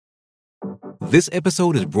This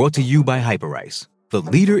episode is brought to you by Hyperice, the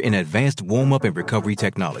leader in advanced warm-up and recovery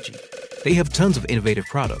technology. They have tons of innovative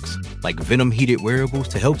products, like Venom-heated wearables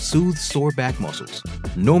to help soothe sore back muscles,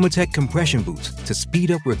 Normatec compression boots to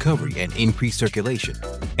speed up recovery and increase circulation,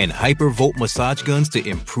 and Hypervolt massage guns to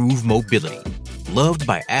improve mobility. Loved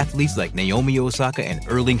by athletes like Naomi Osaka and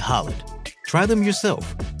Erling Haaland. Try them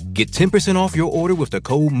yourself. Get 10% off your order with the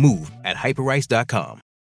code MOVE at Hyperice.com.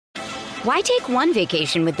 Why take one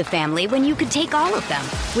vacation with the family when you could take all of them?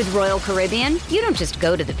 With Royal Caribbean, you don't just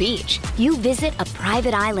go to the beach. You visit a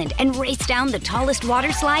private island and race down the tallest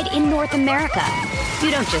water slide in North America.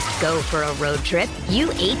 You don't just go for a road trip. You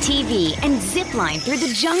ATV and zip line through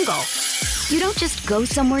the jungle. You don't just go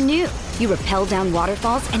somewhere new. You rappel down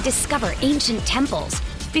waterfalls and discover ancient temples.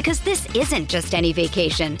 Because this isn't just any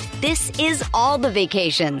vacation. This is all the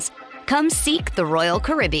vacations. Come seek the Royal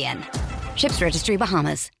Caribbean. Ships Registry,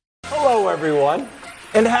 Bahamas. Hello, everyone,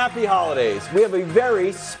 and happy holidays. We have a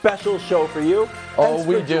very special show for you. Oh,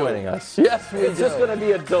 we do. Joining us. Yes, we do. It's just going to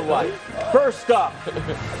be a delight. First up,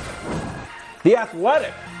 The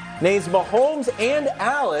Athletic names Mahomes and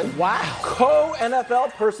Allen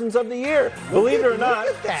co-NFL Persons of the Year. Believe it or not,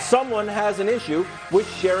 someone has an issue with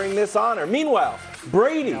sharing this honor. Meanwhile,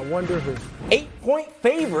 Brady, I wonder who. 8-point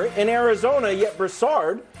favorite in Arizona, yet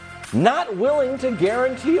Broussard not willing to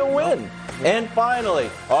guarantee a win. And finally,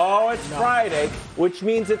 it's Friday, which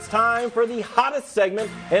means it's time for the hottest segment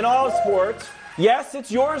in all sports. Yes, it's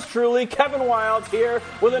yours truly, Kevin Wildes, here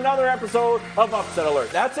with another episode of Upset Alert.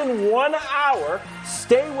 That's in 1 hour.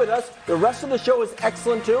 Stay with us. The rest of the show is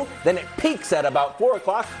excellent, too. Then it peaks at about 4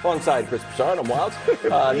 o'clock alongside Chris Broussard and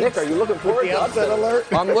Wildes. Nick, are you looking forward to Upset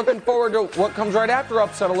Alert? I'm looking forward to what comes right after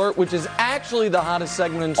Upset Alert, which is actually the hottest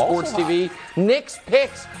segment in sports TV. Nick's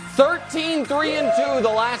picks. 13-3-2 the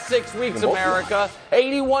last 6 weeks, America.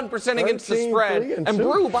 81% against the spread. And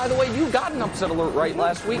Brew, by the way, you got an Upset Alert right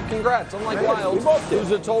last week. Congrats. Unlike Wildes,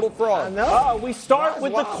 who's a total fraud. We start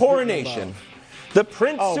with the coronation. The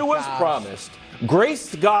prince who was promised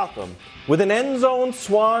graced Gotham with an end zone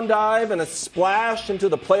swan dive and a splash into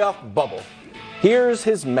the playoff bubble. Here's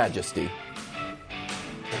His Majesty.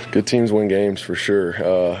 Good teams win games for sure.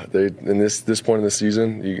 In this point in the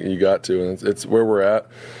season, you got to, and it's where we're at.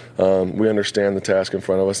 We understand the task in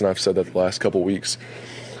front of us, and I've said that the last couple weeks.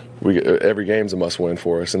 Every game's a must-win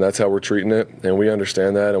for us, and that's how we're treating it. And we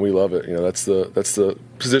understand that, and we love it. That's the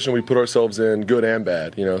position we put ourselves in, good and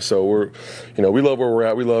bad. So we love where we're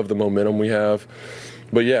at. We love the momentum we have.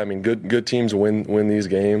 But yeah, good teams win these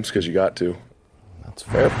games because you got to. That's a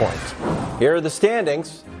fair point. Here are the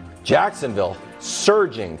standings. Jacksonville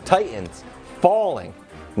surging, Titans falling.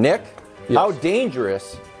 Nick, How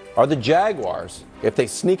dangerous are the Jaguars if they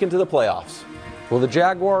sneak into the playoffs? Well, the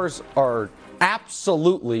Jaguars are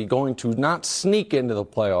absolutely going to not sneak into the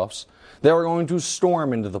playoffs. They're going to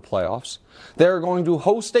storm into the playoffs. They're going to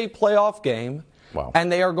host a playoff game,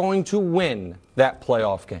 and they are going to win that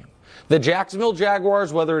playoff game. The Jacksonville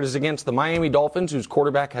Jaguars, whether it is against the Miami Dolphins, whose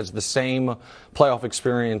quarterback has the same playoff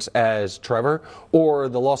experience as Trevor, or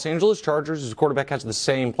the Los Angeles Chargers, whose quarterback has the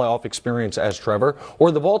same playoff experience as Trevor,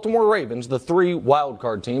 or the Baltimore Ravens, the 3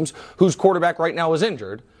 wildcard teams, whose quarterback right now is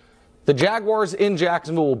injured, the Jaguars in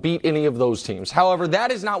Jacksonville will beat any of those teams. However,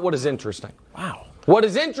 that is not what is interesting. What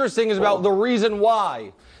is interesting is about the reason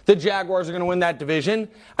why the Jaguars are going to win that division,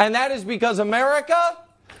 and that is because America,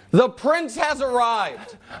 the prince has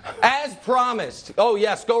arrived, as promised. Oh,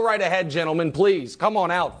 yes, go right ahead, gentlemen, please. Come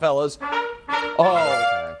on out, fellas.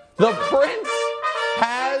 The prince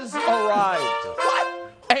has arrived.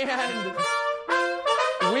 And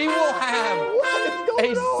we will have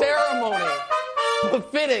a ceremony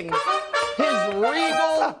befitting his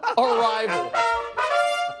regal arrival.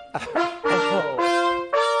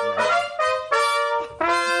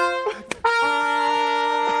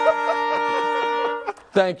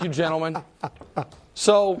 Thank you, gentlemen.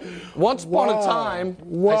 So, once upon a time,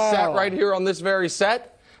 I sat right here on this very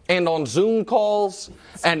set and on Zoom calls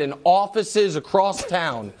and in offices across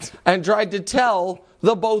town and tried to tell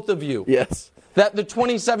the both of you that the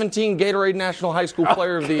 2017 Gatorade National High School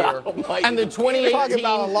Player of the Year and the 2018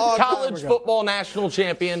 College Football National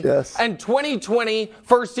Champion and 2020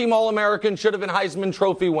 First Team All-American should have been Heisman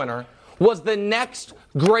Trophy winner was the next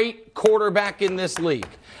great quarterback in this league.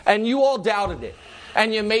 And you all doubted it.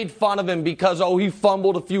 And you made fun of him because, he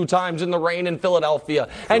fumbled a few times in the rain in Philadelphia.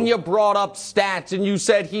 And you brought up stats and you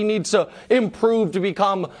said he needs to improve to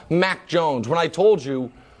become Mac Jones. When I told you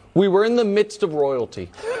we were in the midst of royalty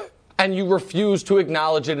and you refused to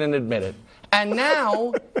acknowledge it and admit it. And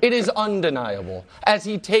now it is undeniable as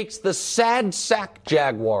he takes the sad sack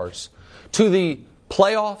Jaguars to the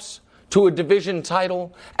playoffs, to a division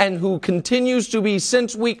title and who continues to be,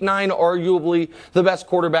 since week 9, arguably the best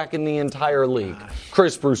quarterback in the entire league.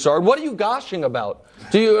 Chris Broussard, what are you gushing about?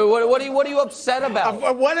 What are you upset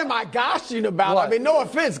about? What am I gushing about? What? I mean, no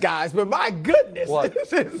offense, guys, but my goodness. What?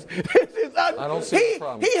 This is I don't see the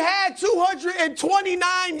problem. He had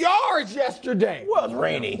 229 yards yesterday. Well, it's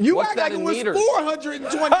rainy. You What's act that like it in was meters?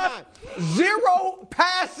 429. 0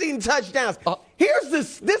 passing touchdowns.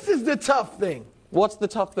 This is the tough thing. What's the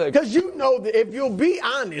tough thing? Because you know that if you'll be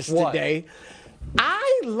honest What? today,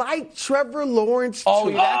 I like Trevor Lawrence Oh,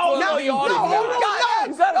 too. that's what no, the audience hold got.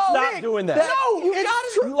 on. You gotta stop Nick, doing that. No,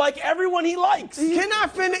 it's true. You like everyone he likes. Can I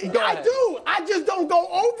finish? Go I ahead. do. I just don't go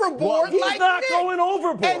overboard Well, he's like not Nick. going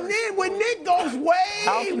overboard. And then when Nick goes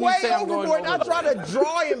How can you way say I'm going overboard, I try to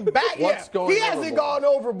draw him back. What's going he hasn't overboard? gone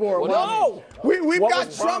overboard. What Well, we've What got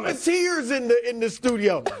was promised? trumpeteers in the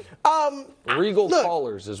studio. Regal look,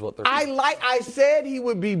 callers is what they're I said he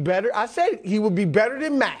would be better. I said he would be better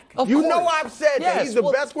than Mac. Of You course. know I've said that Yes, he's the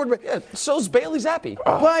well, best quarterback. Yeah, so's Bailey Zappi.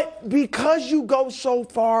 But because you go so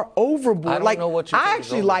far overboard, I don't like know what you I think is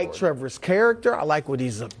actually like overboard. Trevor's character. I like what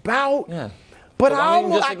he's about. Yeah. But But I why don't you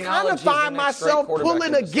almost, just I kind acknowledge of he's the find next great myself quarterback pulling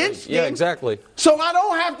in this against league? Yeah, him. exactly. So I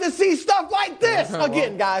don't have to see stuff like this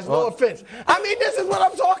again, guys. No offense. I mean, this is what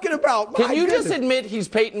I'm talking about. Can My you goodness. just admit he's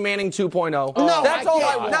Peyton Manning 2.0? No, That's I all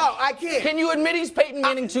can't. I want. No, I can't. Can you admit he's Peyton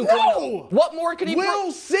Manning 2.0? No. What more can he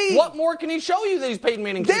We'll see. What more can he show you that he's Peyton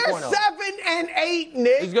Manning 2.0? They're 7-8,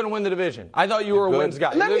 Nick. He's going to win the division. I thought you were a wins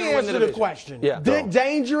guy. Let They're me gonna win answer the division. question. Yeah.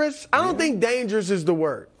 Dangerous? I don't think dangerous is the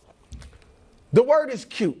word. The word is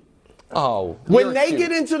cute. Oh. When you're they cute.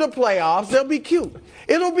 get into the playoffs, they'll be cute.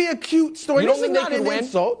 It'll be a cute story. You don't This think is they not could an win?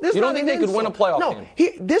 insult. This You don't not think an they could win a insult. playoff No,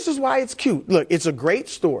 game? this is why it's cute. Look, it's a great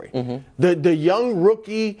story. Mm-hmm. The young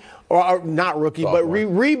rookie, or not rookie, but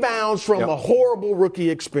rebounds from a horrible rookie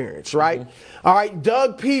experience, right? Mm-hmm. All right,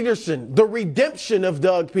 Doug Peterson, the redemption of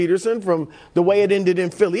Doug Peterson from the way it ended in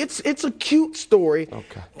Philly. It's a cute story.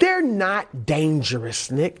 Okay. They're not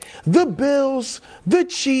dangerous, Nick. The Bills, the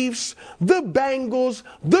Chiefs, the Bengals,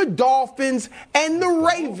 the Dolphins, and the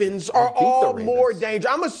Ravens are all more dangerous.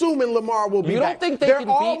 I'm assuming Lamar will be You back. don't think they They're can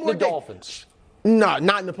all beat more the Dolphins? No,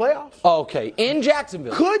 not in the playoffs. Okay. In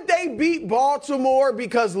Jacksonville. Could they beat Baltimore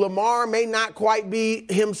because Lamar may not quite be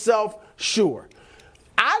himself? Sure.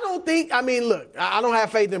 I don't think, I mean, look, I don't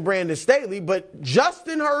have faith in Brandon Staley, but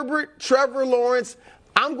Justin Herbert, Trevor Lawrence,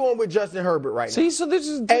 I'm going with Justin Herbert right now. See, so this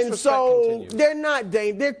is And disrespect so continues. they're not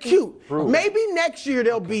they're cute. Maybe next year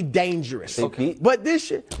they'll be dangerous. But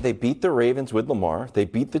this year, They beat the Ravens with Lamar. They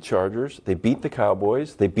beat the Chargers. They beat the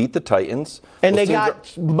Cowboys. They beat the Titans. and Those they teams got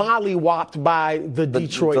mollywopped by the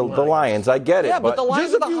Detroit the Lions. Lions. I get it. Yeah, but the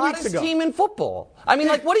Lions just are a the few weeks hottest ago. team in football. I mean,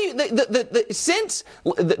 like, what do you? Since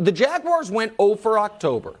the Jaguars went 0 for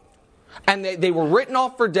October, and they were written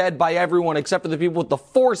off for dead by everyone except for the people with the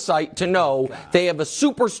foresight to know they have a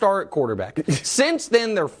superstar at quarterback. Since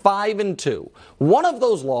then, they're 5-2. One of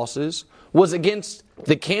those losses was against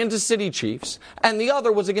the Kansas City Chiefs, and the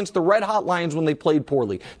other was against the Red Hot Lions when they played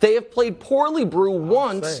poorly. They have played poorly, Brew,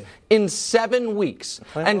 once in 7 weeks.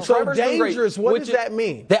 And So Trevor's been great, dangerous, what which does is- that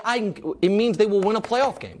mean? It means they will win a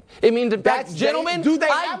playoff game. It means, in fact, That's gentlemen, do they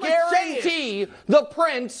I have a guarantee the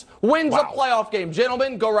Prince wins a playoff game.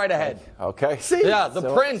 Gentlemen, go right ahead. Okay. See? Yeah,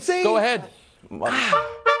 the Prince, see? go ahead. I'm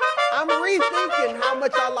rethinking how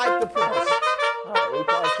much I like the Prince.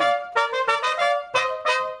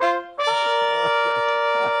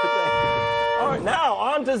 All right, now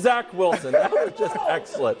on to Zach Wilson. That was just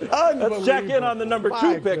excellent. Let's check in on the number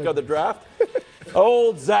 2 pick of the draft.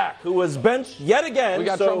 Old Zach, who was benched yet again. We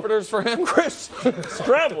got so trumpeters for him. Chris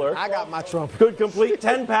Strebler I got my trumpet. could complete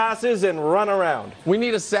 10 passes and run around. We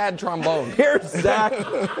need a sad trombone. Here's Zach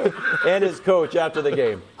and his coach after the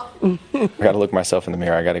game. I got to look myself in the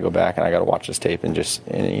mirror. I got to go back and I got to watch this tape and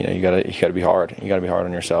you got to be hard. You got to be hard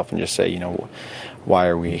on yourself and just say, why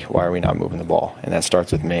are we not moving the ball? And that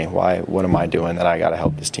starts with me. What am I doing that I got to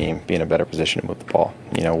help this team be in a better position to move the ball?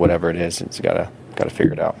 Whatever it is, it's got to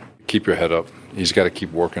figure it out. Keep your head up. He's got to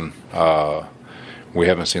keep working. We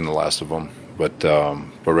haven't seen the last of him, but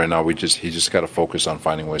right now he just got to focus on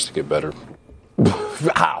finding ways to get better.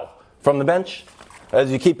 How? From the bench? As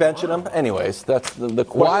you keep benching him? Anyways, that's the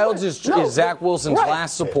question. Wilds is Zach Wilson's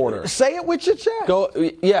last supporter. Say it with your chest.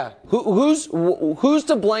 Yeah. Who's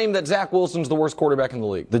to blame that Zach Wilson's the worst quarterback in the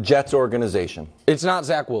league? The Jets organization. It's not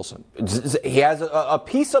Zach Wilson. He has a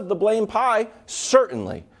piece of the blame pie,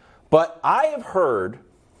 certainly. But I have heard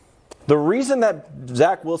the reason that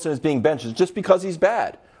Zach Wilson is being benched is just because he's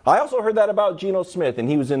bad. I also heard that about Geno Smith, and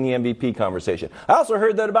he was in the MVP conversation. I also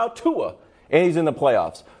heard that about Tua, and he's in the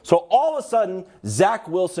playoffs. So all of a sudden, Zach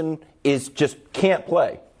Wilson just can't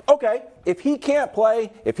play. Okay, if he can't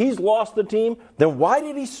play, if he's lost the team, then why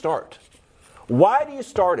did he start? Why do you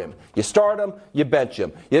start him? You start him, you bench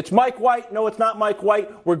him. It's Mike White. No, it's not Mike White.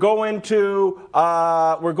 We're going to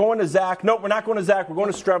Zach. No, we're not going to Zach. We're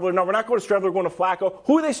going to Strebler. No, we're not going to Strebler. We're going to Flacco.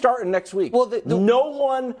 Who are they starting next week? Well, no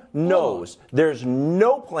one knows. There's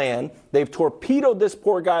no plan. They've torpedoed this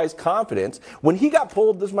poor guy's confidence. When he got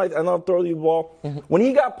pulled, and I'll throw you the ball. When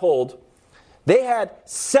he got pulled, they had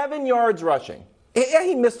 7 yards rushing. Yeah,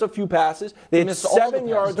 he missed a few passes. They had 7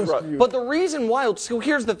 yards rushing. But the reason why, so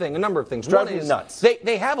here's the thing, a number of things. One is nuts.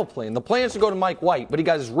 They have a plan. The plan is to go to Mike White, but he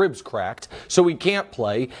got his ribs cracked, so he can't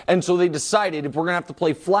play. And so they decided if we're going to have to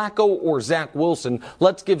play Flacco or Zach Wilson,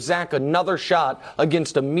 let's give Zach another shot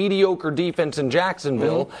against a mediocre defense in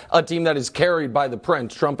Jacksonville, a team that is carried by the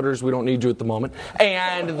Prince. Trumpeters, we don't need you at the moment.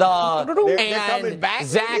 And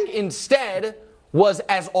Zach instead was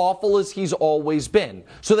as awful as he's always been.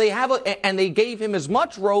 So they gave him as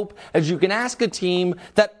much rope as you can ask a team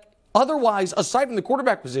that otherwise, aside from the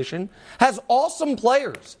quarterback position, has awesome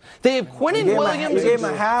players. They have Quinnen Williams. They gave him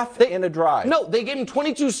a half in a drive. No, they gave him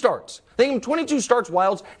 22 starts. They gave him 22 starts,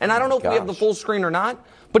 Wilds, and I don't know if we have the full screen or not,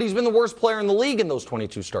 but he's been the worst player in the league in those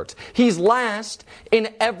 22 starts. He's last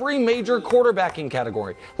in every major quarterbacking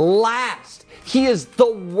category. Last. He is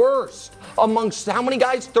the worst amongst how many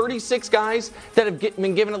guys? 36 guys that have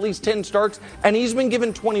been given at least 10 starts, and he's been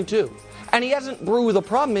given 22. And he hasn't Brew. The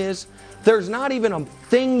problem is there's not even a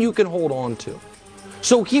thing you can hold on to.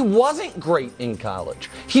 So he wasn't great in college.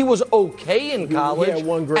 He was okay in college,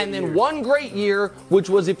 one great year, which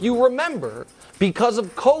was, if you remember, because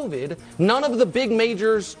of COVID, none of the big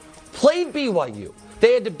majors played BYU.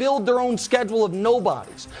 They had to build their own schedule of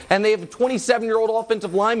nobodies. And they have a 27-year-old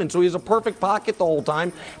offensive lineman, so he has a perfect pocket the whole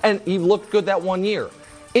time, and he looked good that 1 year.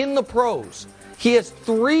 In the pros, he has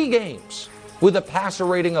 3 games with a passer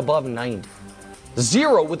rating above 90.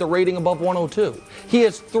 0 with a rating above 102. He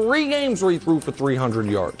has 3 games where he threw for 300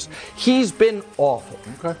 yards. He's been awful.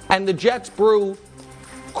 Okay. And the Jets, Brew,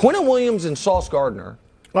 Quinnen Williams and Sauce Gardner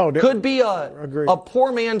could be a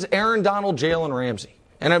poor man's Aaron Donald, Jalen Ramsey.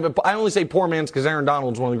 And I only say poor man's because Aaron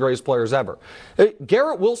Donald's one of the greatest players ever.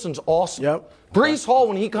 Garrett Wilson's awesome. Yep. Breece Hall,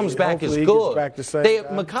 when he comes back, is good. They have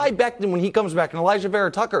Mekhi Becton when he comes back, and Elijah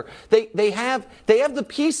Vera Tucker. They have the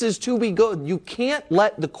pieces to be good. You can't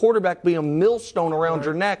let the quarterback be a millstone around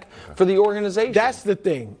your neck for the organization. That's the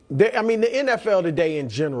thing. The NFL today in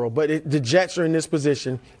general, but the Jets are in this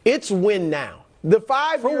position. It's win now. The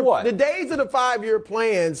days of the 5-year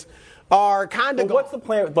plans are kind of. What's the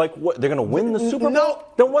plan? Like, what? They're going to win the Super Bowl? No.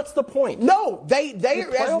 Then what's the point? No, they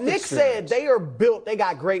as Nick said, they are built. They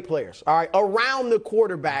got great players. All right, around the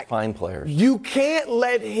quarterback. Fine players. You can't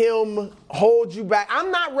let him hold you back.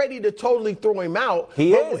 I'm not ready to totally throw him out.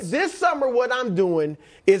 He is. This summer, what I'm doing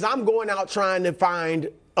is I'm going out trying to find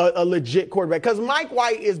a legit quarterback, because Mike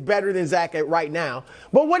White is better than Zach right now.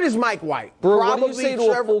 But what is Mike White? Brew, what do you say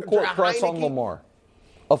to a full court press on Lamar?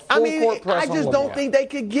 I just don't think they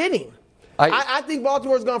could get him. I think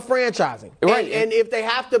Baltimore's going to franchise him. Right. And if they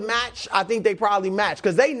have to match, I think they probably match,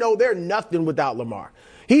 because they know they're nothing without Lamar.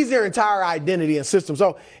 He's their entire identity and system.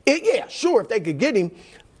 So, if they could get him.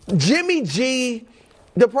 Jimmy G,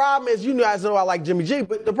 the problem is, you guys know I like Jimmy G,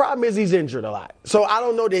 but the problem is he's injured a lot. So I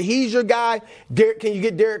don't know that he's your guy. Can you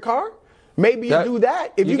get Derek Carr? Maybe you do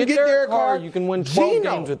that. If you can get Derek Carr, you can win 12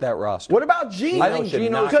 games with that roster. What about Geno? I think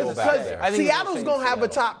Geno's because Seattle's going to have a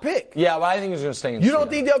top pick. Yeah, but I think he's going to stay in Seattle. You don't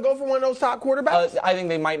think they'll go for one of those top quarterbacks? I think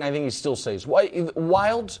they might, and I think he still stays.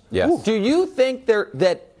 Wilds? Yes. Do you think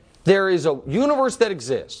that there is a universe that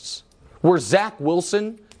exists where Zach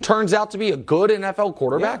Wilson turns out to be a good NFL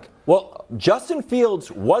quarterback? Yeah. Well, Justin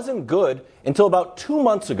Fields wasn't good until about 2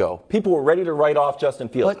 months ago. People were ready to write off Justin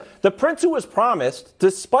Fields. The Prince who was promised,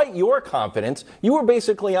 despite your confidence, you were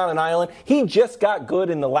basically on an island. He just got good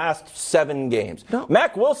in the last 7 games. No.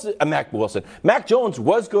 Mac Jones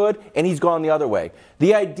was good, and he's gone the other way.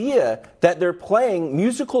 The idea that they're playing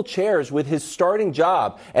musical chairs with his starting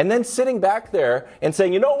job and then sitting back there and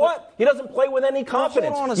saying, you know what? He doesn't play with any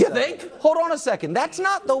confidence. Hold on a second. That's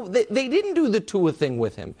not they didn't do the Tua thing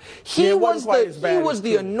with him. He was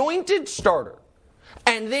the anointed starter,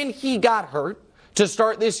 and then he got hurt to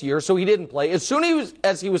start this year, so he didn't play. As soon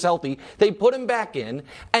as he was healthy, they put him back in,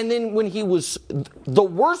 and then when he was the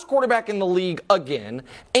worst quarterback in the league again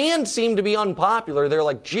and seemed to be unpopular, they're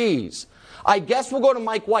like, geez, I guess we'll go to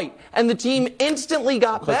Mike White. And the team instantly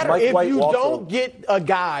got better. If you don't get a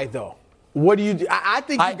guy, though, What do you do? I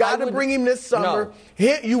think you got to bring him this summer.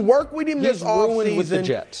 No. You work with him this offseason. With the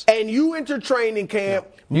Jets. And you enter training camp.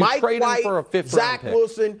 No. Mike White, for a fifth Zach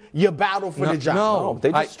Wilson, you battle for the job. No,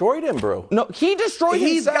 they destroyed him, bro. No, he destroyed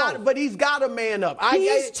himself. But he's got to man up.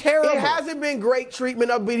 He's terrible. It hasn't been great treatment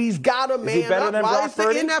of, but he's got to man up. Brock It's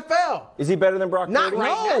Purdy? the NFL. Is he better than Brock Not Purdy?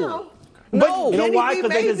 right now. No, you know why?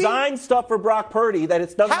 Because Because they designed stuff for Brock Purdy that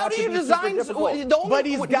it's doesn't How have do to you be design? But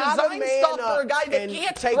he's got to man stuff up for a guy that and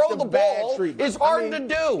can't take throw the the bad ball. treatment. Is hard to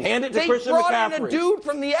do. Hand it to they Christian brought McCaffrey. in a dude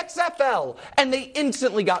from the XFL, and they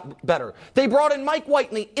instantly got better. They brought in Mike White,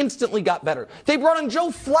 and they instantly got better. They brought in Joe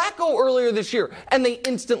Flacco earlier this year, and they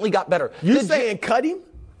instantly got better. You saying cut him?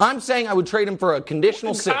 I'm saying I would trade him for a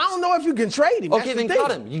conditional 6. I don't know if you can trade him. Okay, then cut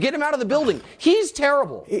him. You get him out of the building. He's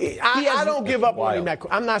terrible. I don't give up on him.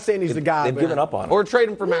 I'm not saying he's the guy. They've given up on him. Or trade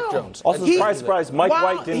him for Mac Jones. Also, surprise, Mike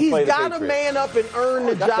White didn't play the Patriots. He's got to man up and earn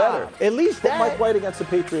the job. Better. At least that. Put Mike White against the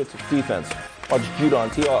Patriots defense. Watch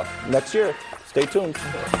Judon tee off. Next year, stay tuned.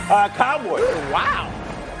 Cowboys. Wow.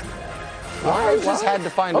 I just had to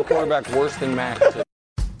find a quarterback worse than Mac.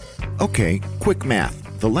 Okay, quick math.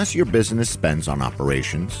 The less your business spends on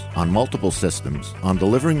operations, on multiple systems, on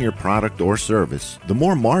delivering your product or service, the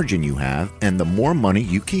more margin you have and the more money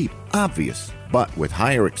you keep. Obvious. But with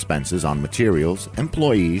higher expenses on materials,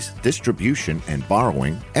 employees, distribution, and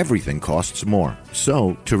borrowing, everything costs more.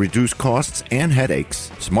 So, to reduce costs and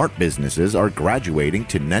headaches, smart businesses are graduating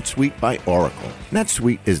to NetSuite by Oracle.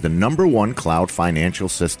 NetSuite is the #1 cloud financial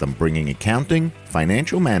system bringing accounting,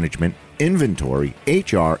 financial management, inventory,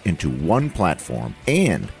 HR into one platform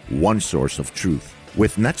and one source of truth.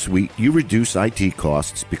 With NetSuite, you reduce IT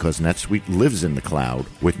costs because NetSuite lives in the cloud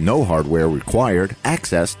with no hardware required,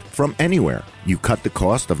 accessed from anywhere. You cut the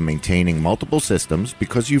cost of maintaining multiple systems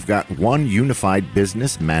because you've got one unified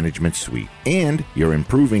business management suite. And you're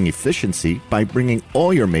improving efficiency by bringing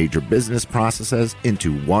all your major business processes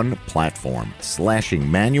into one platform, slashing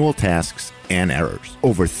manual tasks and errors.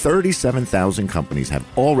 Over 37,000 companies have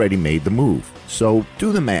already made the move. So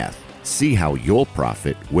do the math. See how you'll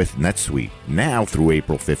profit with NetSuite. Now through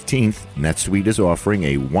April 15th, NetSuite is offering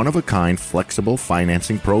a one-of-a-kind flexible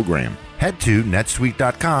financing program. Head to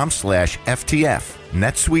netsuite.com/FTF.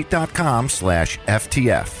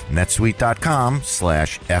 netsuite.com/FTF.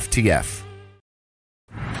 netsuite.com/FTF.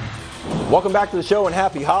 Welcome back to the show and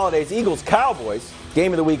happy holidays. Eagles-Cowboys,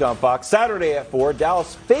 game of the week on Fox. Saturday at 4,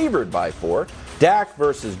 Dallas favored by 4. Dak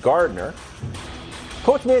versus Gardner.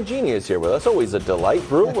 Coach Mangini is here with us. Always a delight.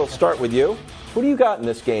 Brew, we'll start with you. What do you got in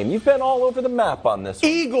this game? You've been all over the map on this one.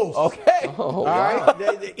 Eagles. Okay. All right.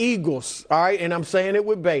 The Eagles. All right. And I'm saying it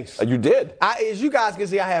with base. You did. As you guys can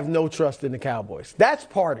see, I have no trust in the Cowboys. That's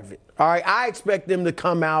part of it. All right. I expect them to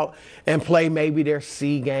come out and play maybe their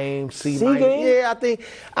C game. C game? Yeah, I think.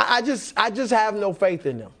 I just have no faith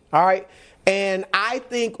in them. All right. And I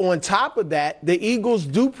think on top of that, the Eagles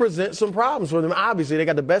do present some problems for them. Obviously, they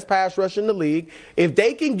got the best pass rush in the league. If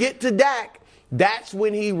they can get to Dak, that's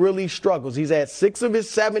when he really struggles. He's had 6 of his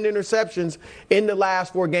 7 interceptions in the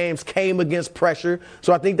last 4 games came against pressure.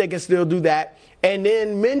 So I think they can still do that. And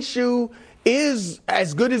then Minshew is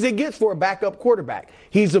as good as it gets for a backup quarterback.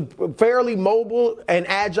 He's a fairly mobile and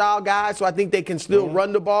agile guy, so I think they can still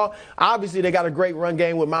run the ball. Obviously, they got a great run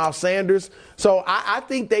game with Miles Sanders. So I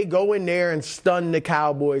think they go in there and stun the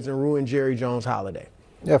Cowboys and ruin Jerry Jones' holiday.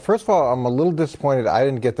 Yeah, first of all, I'm a little disappointed I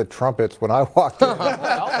didn't get the trumpets when I walked in.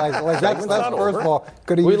 That's first of all.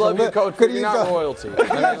 We love you, Coach, but you're not royalty.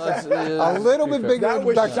 A little bit bigger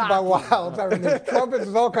introduction by Wilds. I mean, there's trumpets,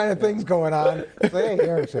 there's all kind of things going on. So, hey,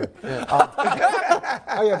 Eric's here. By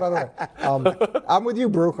the way, I'm with you,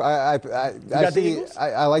 Brew. I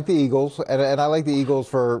like the Eagles, and I like the Eagles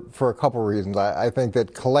for a couple reasons. I think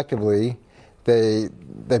that collectively, they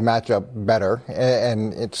match up better,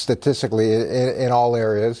 and it's statistically in all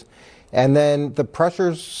areas. And then the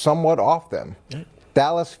pressure's somewhat off them.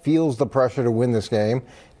 Dallas feels the pressure to win this game.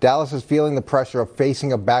 Dallas is feeling the pressure of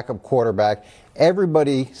facing a backup quarterback.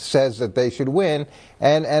 Everybody says that they should win,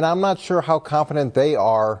 and I'm not sure how confident they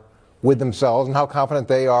are with themselves and how confident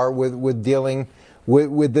they are with dealing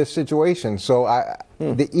with this situation. So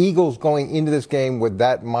the Eagles going into this game with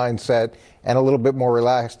that mindset and a little bit more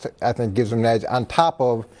relaxed, I think, gives them an edge on top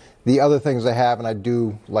of the other things they have, and I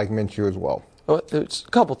do like Minshew as well. Well, there's a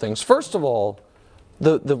couple things. First of all,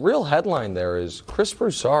 the real headline there is Chris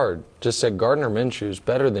Broussard just said Gardner Minshew is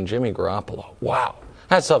better than Jimmy Garoppolo. Wow.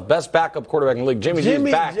 That's the best backup quarterback in the league. Jimmy G's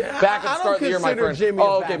back at start of the year, my friend.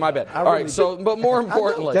 Okay, my bad. All right, but more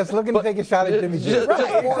importantly. Just looking to take a shot at Jimmy G.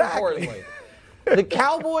 Just more importantly, the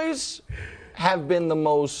Cowboys have been the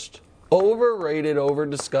most overrated,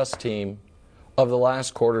 over-discussed team of the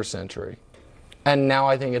last quarter century. And now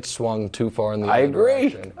I think it's swung too far in the I other agree.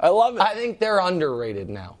 direction. I love it. I think they're underrated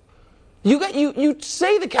now. You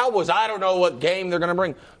say the Cowboys, I don't know what game they're going to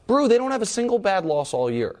bring. Brew, they don't have a single bad loss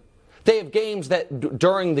all year. They have games that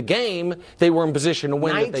during the game they were in position to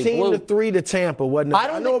win. 19-3 to Tampa, wasn't it?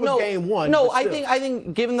 I know it was game one. No, I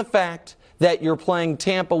think given the fact that you're playing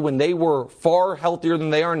Tampa when they were far healthier than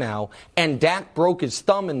they are now, and Dak broke his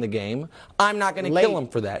thumb in the game, I'm not going to kill him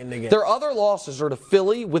for that. Their other losses are to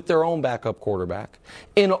Philly with their own backup quarterback,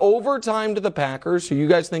 in overtime to the Packers, who you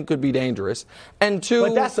guys think could be dangerous, and to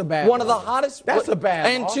but that's a bad one loss. of the hottest. That's a bad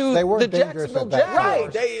and loss. to the Jacksonville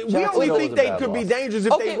Jaguars. Right. We only think they could be dangerous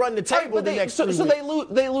if they run the table the next 3 weeks. So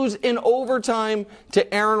they lose in overtime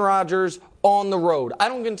to Aaron Rodgers on the road. I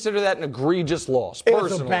don't consider that an egregious loss,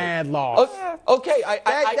 personally. It's a bad loss. Okay,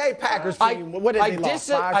 They Packers team, what did they lose?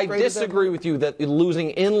 I disagree with you that losing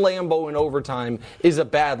in Lambeau in overtime is a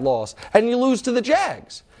bad loss. And you lose to the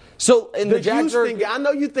Jags. So, and the Jags I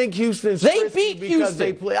know you think Houston's they beat because Houston.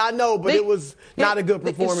 They play. I know, but it was not a good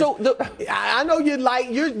performance. I know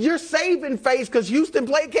you're saving face because Houston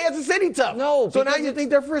played Kansas City tough. No, so now you think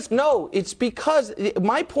they're frisky. No, it's because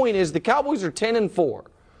my point is the Cowboys are 10-4.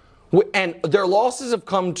 And their losses have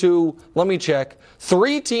come to, let me check,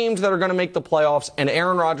 3 teams that are going to make the playoffs and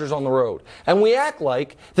Aaron Rodgers on the road. And we act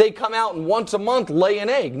like they come out and once a month lay an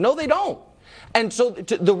egg. No, they don't. And so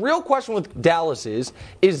the real question with Dallas is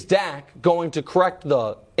Dak going to correct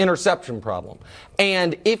the interception problem?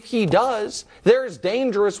 And if he does, they're as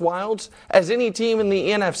dangerous, Wilds, as any team in the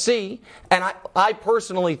NFC. And I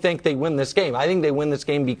personally think they win this game. I think they win this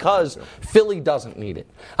game because Philly doesn't need it.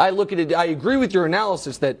 I look at it, I agree with your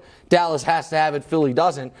analysis that Dallas has to have it, Philly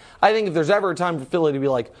doesn't. I think if there's ever a time for Philly to be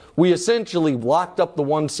like, we essentially locked up the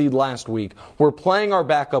 1 seed last week. We're playing our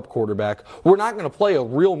backup quarterback. We're not going to play a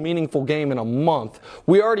real meaningful game in a month.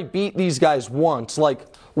 We already beat these guys once. Like,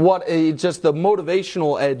 just the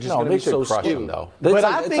motivational edge is going to be so skewed. Though. But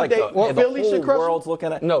I think Philly should crush world's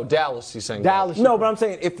looking at. No, Dallas. He's saying Dallas. No, but I'm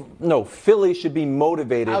saying Philly should be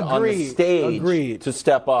motivated on the stage to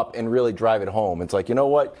step up and really drive it home. It's like, you know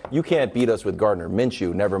what? You can't beat us with Gardner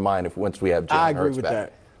Minshew. Never mind if once we have Jalen Hurts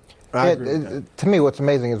back. To me, what's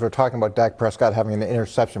amazing is we're talking about Dak Prescott having an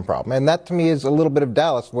interception problem, and that to me is a little bit of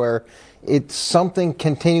Dallas, where something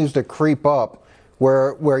continues to creep up.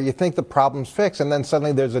 Where you think the problem's fixed, and then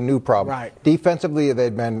suddenly there's a new problem. Right. Defensively,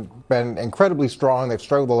 they've been incredibly strong. They've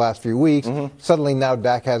struggled the last few weeks. Mm-hmm. Suddenly now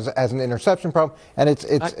Dak has an interception problem, and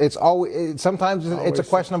it's always sometimes it's a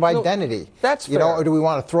question of identity. That's fair. Or do we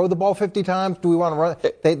want to throw the ball 50 times? Do we want to run?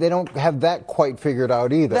 They don't have that quite figured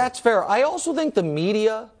out either. That's fair. I also think the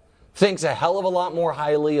media thinks a hell of a lot more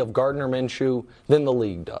highly of Gardner Minshew than the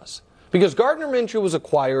league does, because Gardner Minshew was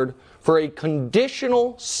acquired for a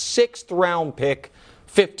conditional 6th-round pick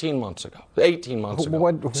 18 months ago.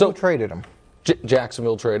 Who traded him?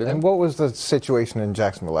 Jacksonville traded him. And what was the situation in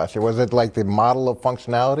Jacksonville last year? Was it like the model of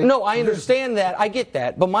functionality? No, I understand that. I get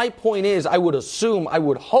that. But my point is, I would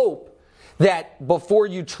hope that before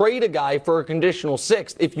you trade a guy for a conditional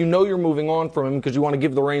 6th, if you know you're moving on from him because you want to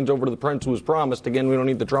give the reins over to the prince who was promised, again, we don't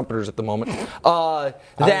need the trumpeters at the moment,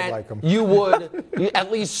 you would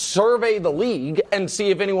at least survey the league and see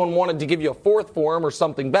if anyone wanted to give you a 4th for him or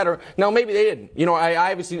something better. Now, maybe they didn't.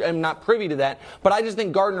 I obviously am not privy to that, but I just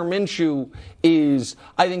think Gardner Minshew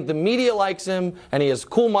I think the media likes him, and he has a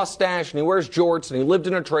cool mustache, and he wears jorts, and he lived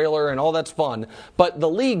in a trailer, and all that's fun. But the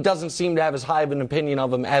league doesn't seem to have as high of an opinion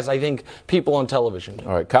of him as I think people on television do.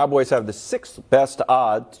 All right, Cowboys have the 6th best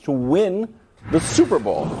odds to win the Super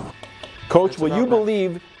Bowl. Coach, will you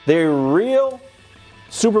believe they're a real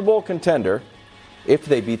Super Bowl contender if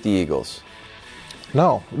they beat the Eagles?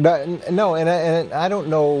 No, and I don't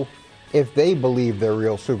know if they believe they're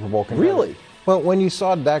real Super Bowl contenders. Really? Well, when you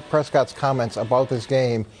saw Dak Prescott's comments about this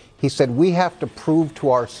game, he said, we have to prove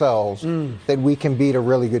to ourselves that we can beat a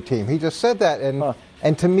really good team. He just said that,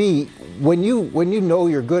 and to me, when you know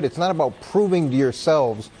you're good, it's not about proving to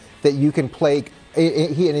yourselves that you can play.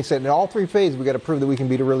 He said, in all 3 phases, we got to prove that we can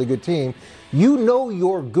beat a really good team. You know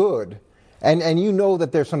you're good, and you know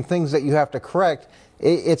that there's some things that you have to correct.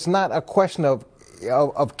 It's not a question of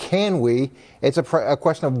can we. It's a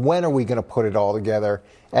question of when are we going to put it all together.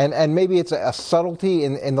 And maybe it's a subtlety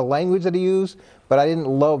in the language that he used, but I didn't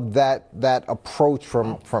love that approach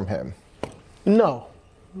from him. No,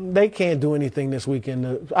 they can't do anything this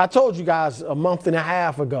weekend. I told you guys a month and a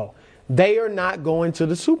half ago, they are not going to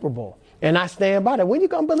the Super Bowl. And I stand by that. When you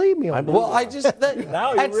going to believe me on that? Well,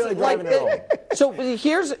 now you're really driving it home. So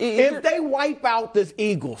if they wipe out the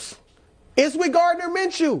Eagles, it's with Gardner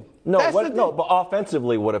Minshew. No, That's the no, thing. but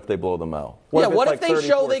offensively, what if they blow them out? What it's if they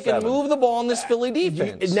show they can 34-7? move the ball in this Philly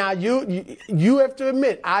defense? Now you have to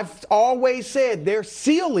admit, I've always said their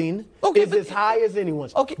ceiling is as high as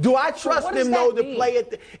anyone's. Okay, Do I so trust what does them though that to mean? play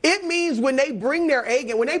it? It means when they bring their A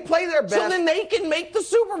game, when they play their best. So then they can make the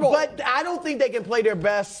Super Bowl. But I don't think they can play their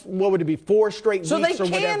best. What would it be? 4 straight So weeks they or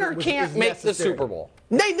can whatever or is can't make the necessary. Super Bowl.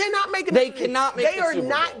 They're not making. They cannot make They the are Super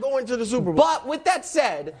not Bowl. going to the Super Bowl. But with that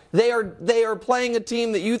said, they are playing a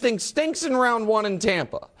team that you think stinks in round 1 in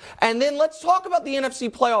Tampa. And then let's talk about the NFC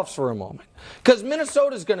playoffs for a moment. Because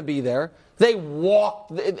Minnesota's going to be there. They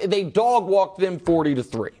dog walked them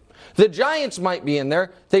 40-3. The Giants might be in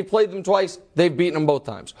there. They played them twice. They've beaten them both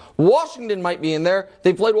times. Washington might be in there.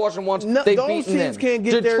 They played Washington once. No, They've those beaten them. teams can't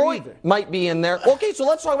get there Detroit either. might be in there. Okay, so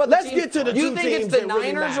let's talk about Let's the teams. get to the You two think it's teams the that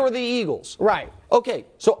really Niners matter. or the Eagles? Right. Okay,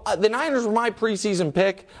 so the Niners were my preseason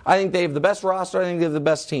pick. I think they have the best roster. I think they have the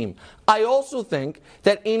best team. I also think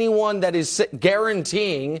that anyone that is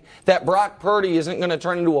guaranteeing that Brock Purdy isn't going to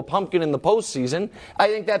turn into a pumpkin in the postseason, I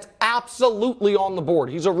think that's absolutely on the board.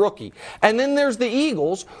 He's a rookie. And then there's the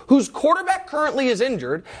Eagles, whose quarterback currently is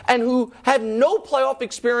injured and who had no playoff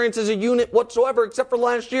experience as a unit whatsoever except for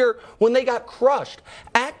last year when they got crushed.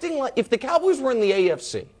 Acting like if the Cowboys were in the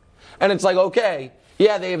AFC, and it's like, okay,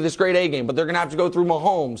 yeah, they have this great A game, but they're going to have to go through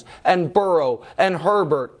Mahomes and Burrow and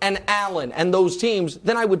Herbert and Allen and those teams,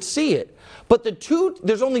 then I would see it. But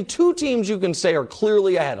there's only 2 teams you can say are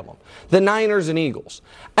clearly ahead of them, the Niners and Eagles.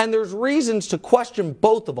 And there's reasons to question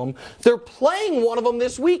both of them. They're playing one of them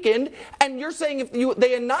this weekend, and you're saying if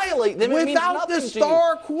they annihilate them, it means Without nothing the to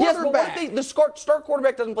star you. Yes, but what quarterback. if the star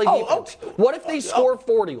quarterback doesn't play defense? okay. What if they score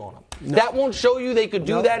 40 on them? No. That won't show you they could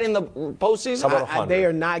do that in the postseason? How about They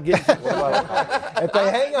are not getting. If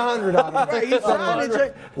they hang 100 on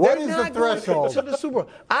him, what is the threshold? To the Super Bowl.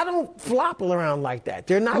 I don't flopple around like that.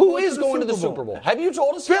 They're not. Who going is to going to the Super Super Bowl? Have you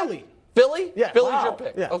told us? Philly. Philly? Yeah. Philly's Wow. your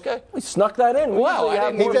pick. Yeah. Okay. We snuck that in. Wow, We I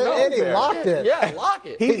have didn't more even notes know. And he there. locked it. Yeah, lock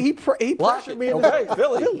it. He pressured me into Okay,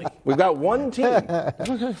 Philly. We've got one team.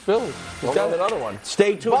 Philly. We've got another one.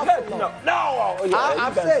 Stay tuned. No. Oh, yeah, I've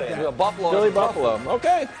you've been said saying that. it. Buffalo. Philly Buffalo.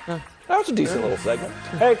 Okay. That was a decent little segment.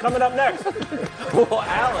 Hey, coming up next. Will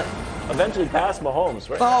Allen eventually pass Mahomes?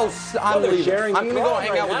 Right? Oh, I'm they're leaving. sharing I'm the going to go throne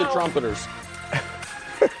hang right out with the now. trumpeters.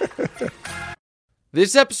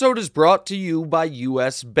 This episode is brought to you by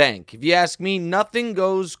U.S. Bank. If you ask me, nothing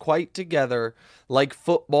goes quite together like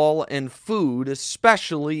football and food,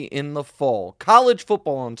 especially in the fall. College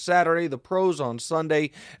football on Saturday, the pros on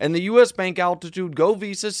Sunday, and the U.S. Bank Altitude Go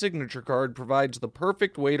Visa signature card provides the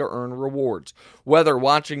perfect way to earn rewards. Whether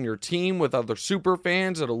watching your team with other super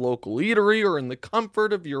fans at a local eatery or in the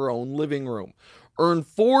comfort of your own living room. Earn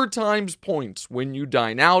 4 times points when you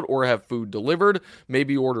dine out or have food delivered.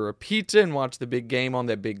 Maybe order a pizza and watch the big game on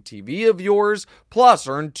that big TV of yours. Plus,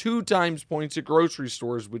 earn 2 times points at grocery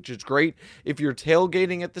stores, which is great if you're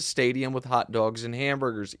tailgating at the stadium with hot dogs and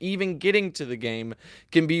hamburgers. Even getting to the game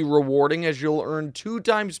can be rewarding as you'll earn 2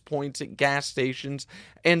 times points at gas stations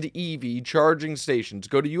and EV charging stations.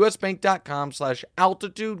 Go to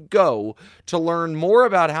usbank.com/altitudego to learn more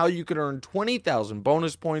about how you can earn 20,000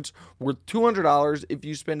 bonus points worth $200 if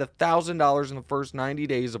you spend $1,000 in the first 90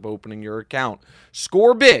 days of opening your account.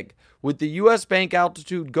 Score big with the U.S. Bank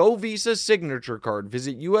Altitude Go Visa signature card.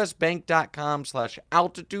 Visit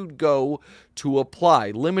usbank.com/altitudego to apply.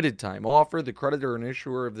 Limited time offer. The creditor and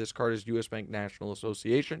issuer of this card is U.S. Bank National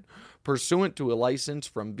Association. Pursuant to a license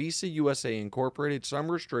from Visa USA Incorporated,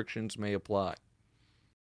 some restrictions may apply.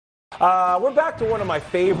 We're back to one of my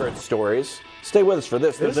favorite stories. Stay with us for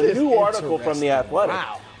this. There's a new article from The Athletic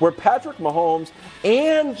where Patrick Mahomes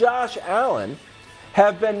and Josh Allen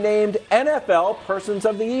have been named NFL Persons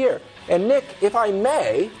of the Year. And Nick, if I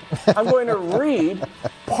may, I'm going to read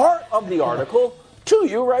part of the article to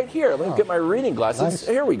you right here. Let me get my reading glasses. Nice.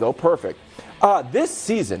 Here we go. Perfect. This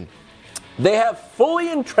season, they have fully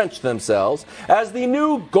entrenched themselves as the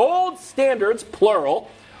new gold standards, plural,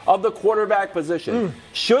 of the quarterback position.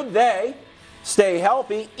 Should they stay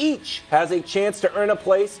healthy, each has a chance to earn a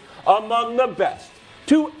place among the best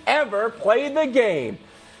to ever play the game.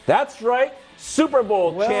 That's right, Super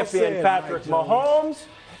Bowl champion said, Patrick Mike Jones. Mahomes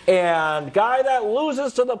and guy that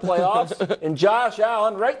loses to the playoffs and Josh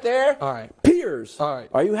Allen right there. All right. Peers. All right.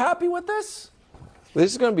 Are you happy with this?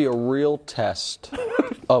 This is going to be a real test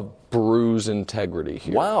of Brew's integrity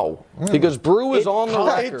here. Wow. Because Brew is on the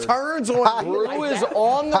It record. turns on me Brew like is that.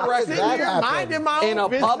 on the How did Sitting that here happen? minding my own in a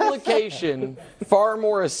business. publication far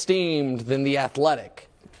more esteemed than The Athletic.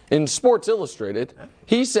 In Sports Illustrated,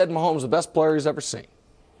 he said Mahomes is the best player he's ever seen.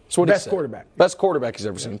 That's what Best he said. quarterback. Best quarterback he's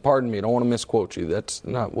ever seen. Pardon me, I don't want to misquote you. That's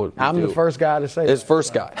not what we I'm do. the first guy to say His that.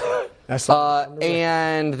 first guy.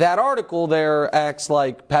 And that article there acts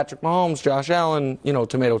like Patrick Mahomes, Josh Allen,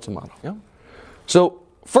 tomato. Yeah. So,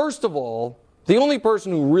 first of all, the only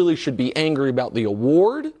person who really should be angry about the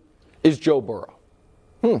award is Joe Burrow.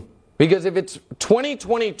 Because if it's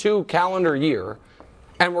 2022 calendar year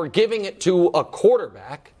and we're giving it to a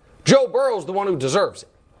quarterback, Joe Burrow's the one who deserves it.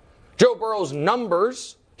 Joe Burrow's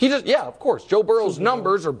numbers, of course, Joe Burrow's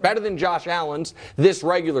numbers are better than Josh Allen's this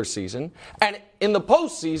regular season. And in the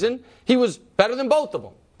postseason, he was better than both of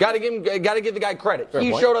them. Got to give the guy credit.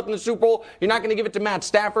 He showed up in the Super Bowl. You're not going to give it to Matt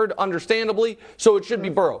Stafford, understandably, so it should be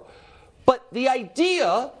Burrow. But the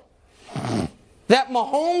idea that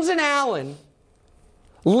Mahomes and Allen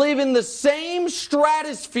live in the same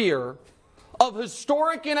stratosphere of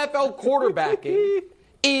historic NFL quarterbacking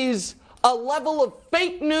is a level of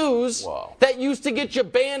fake news that used to get you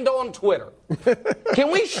banned on Twitter.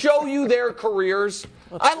 Can we show you their careers?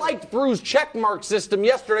 I liked Brew's checkmark system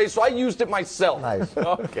yesterday, so I used it myself. Nice.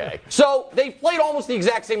 Okay. So they played almost the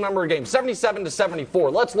exact same number of games,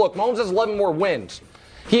 77-74. Let's look. Mahomes has 11 more wins.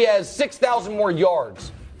 He has 6,000 more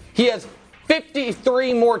yards. He has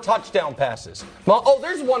 53 more touchdown passes.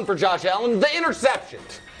 There's one for Josh Allen, the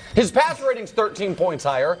interceptions. His pass rating's 13 points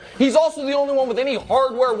higher. He's also the only one with any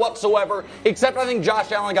hardware whatsoever, except I think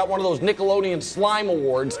Josh Allen got one of those Nickelodeon Slime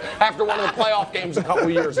Awards after one of the playoff games a couple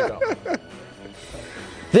years ago.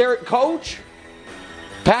 Their coach,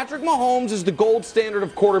 Patrick Mahomes, is the gold standard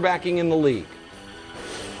of quarterbacking in the league.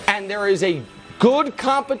 And there is a good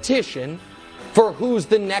competition for who's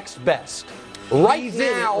the next best. Right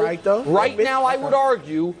now, I would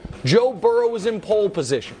argue Joe Burrow is in pole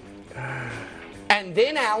position. And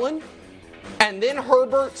then Allen, and then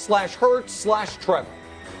Herbert / Trevor.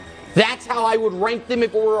 That's how I would rank them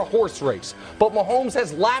if it were a horse race. But Mahomes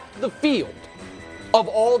has lapped the field of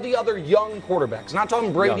all the other young quarterbacks. I'm not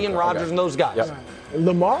talking Brady and Rodgers and those guys. Yep.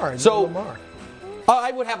 Lamar.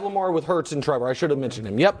 I would have Lamar with Hurts and Trevor. I should have mentioned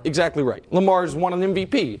him. Yep, exactly right. Lamar's won an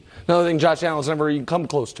MVP. Another thing Josh Allen's never even come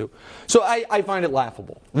close to. So I find it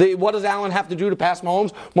laughable. What does Allen have to do to pass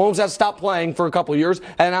Mahomes? Mahomes has to stop playing for a couple years,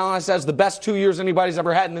 and Allen has the best 2 years anybody's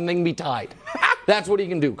ever had, and then they can be tied. That's what he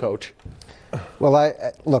can do, Coach. Well,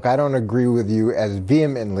 I don't agree with you as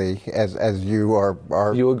vehemently as you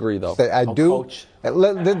are. You agree, though. I do. Coach.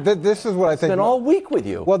 This is what I think. It's been all week with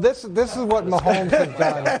you. Well, this is what Mahomes has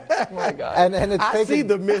done. Oh my God. And it's I see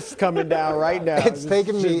the mist coming down right now. It's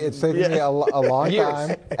taken me a long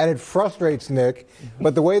time, and it frustrates Nick.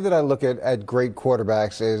 But the way that I look at great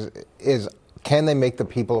quarterbacks is can they make the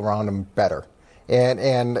people around them better?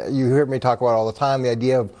 And you hear me talk about all the time the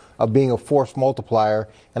idea of being a force multiplier,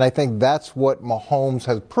 and I think that's what Mahomes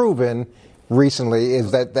has proven recently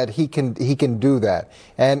is that he can do that.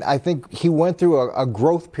 And I think he went through a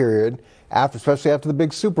growth period especially after the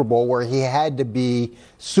big Super Bowl where he had to be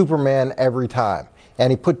Superman every time.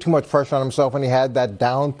 And he put too much pressure on himself and he had that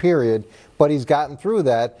down period, but he's gotten through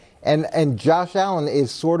that. And Josh Allen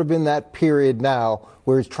is sort of in that period now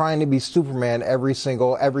where he's trying to be Superman every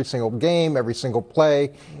single game, every single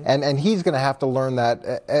play, and he's going to have to learn that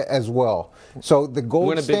as well. So the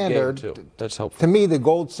gold standard, that's helpful. To me, the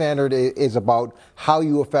gold standard is about how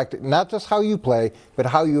you affect, not just how you play, but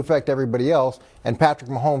how you affect everybody else. And Patrick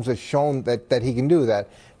Mahomes has shown that he can do that.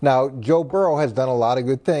 Now, Joe Burrow has done a lot of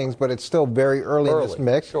good things, but it's still very early in this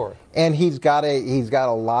mix. Sure. And he's got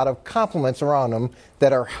a lot of compliments around him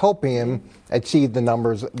that are helping him achieve the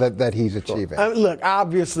numbers that he's achieving. Look,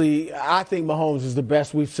 obviously, I think Mahomes is the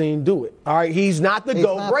best we've seen do it. All right, he's not the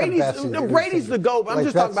GOAT. Brady's the GOAT. But I'm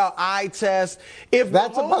just talking about eye test. If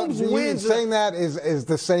that's Mahomes about wins, saying that is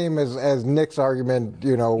the same as Nick's argument.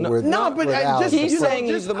 With Allen. He's saying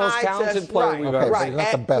he's the most talented player we've ever seen. He's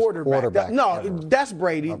not the best quarterback. That's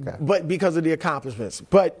Brady, but because of the accomplishments.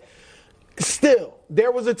 But still,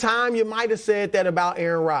 there was a time you might have said that about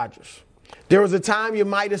Aaron Rodgers. There was a time you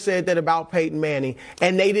might have said that about Peyton Manning,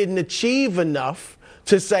 and they didn't achieve enough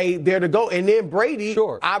to say they're the GOAT. And then Brady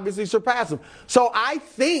obviously surpassed them. So I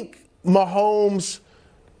think Mahomes,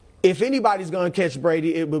 if anybody's going to catch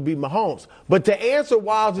Brady, it would be Mahomes. But to answer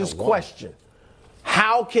Wilds' question,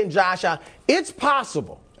 how can Josh Allen? It's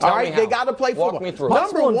possible. All right, they got to play football. Walk me through.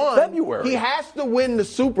 Number one, he has to win the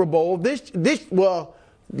Super Bowl.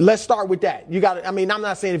 Let's start with that. You got. I'm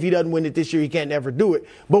not saying if he doesn't win it this year, he can't never do it.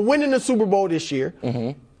 But winning the Super Bowl this year,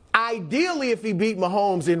 ideally, if he beat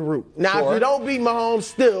Mahomes en route. Now, if you don't beat Mahomes,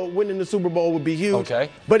 still winning the Super Bowl would be huge. Okay.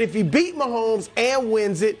 But if he beat Mahomes and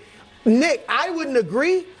wins it, Nick, I wouldn't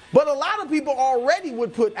agree. But a lot of people already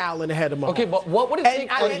would put Allen ahead of Mahomes. Okay, but what would it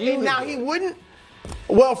take for you? And now he wouldn't.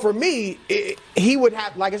 Well, for me, he would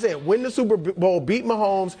have, like I said, win the Super Bowl, beat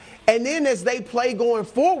Mahomes, and then as they play going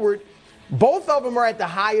forward, Both of them are at the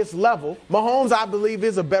highest level. Mahomes, I believe,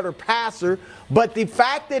 is a better passer, but the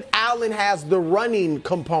fact that Allen has the running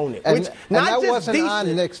component, which not that just wasn't decent,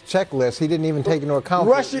 on Nick's checklist. He didn't even take into account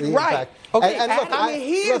rushing, right? Okay, and look, I mean,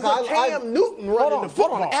 he is a Cam Newton running the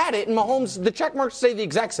football. Hold on, add it, and Mahomes, the check marks say the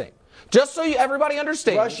exact same. Just so everybody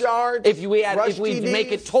understands, rush yards, if we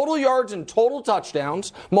make it total yards and total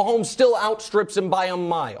touchdowns, Mahomes still outstrips him by a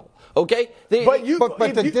mile. Okay, but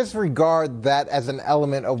to disregard that as an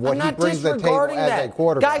element of what he brings to the table as a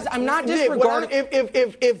quarterback, guys, I'm not disregarding.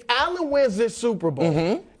 If Allen wins this Super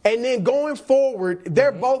Bowl, and then going forward,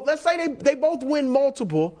 they're both. Let's say they both win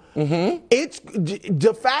multiple. It's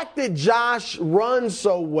the fact that Josh runs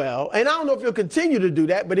so well, and I don't know if he'll continue to do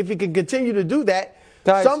that, but if he can continue to do that.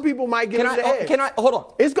 Guys, some people might get him the edge. Hold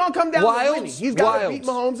on. It's going to come down to winning. He's got to beat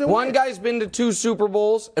Mahomes and win. One guy's been to 2 Super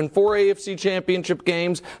Bowls and 4 AFC championship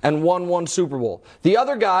games and won 1 Super Bowl. The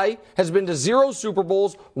other guy has been to 0 Super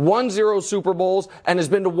Bowls, 1 0 Super Bowls, and has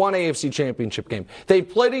been to 1 AFC championship game. They've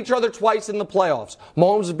played each other twice in the playoffs.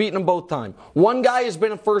 Mahomes has beaten them both times. One guy has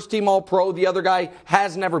been a first-team All-Pro. The other guy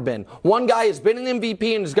has never been. One guy has been an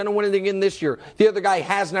MVP and is going to win it again this year. The other guy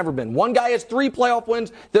has never been. One guy has 3 playoff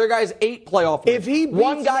wins. The other guy has 8 playoff wins.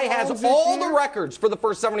 One guy has all the records for the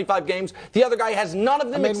first 75 games. The other guy has none of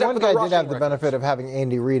them except for the rushing one guy did have the benefit of having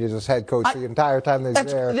Andy Reid as his head coach the entire time he was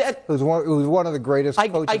there. Who's one of the greatest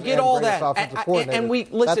coaches I get all that. Offensive coordinators. And we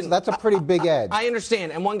listen. That's a pretty big edge. I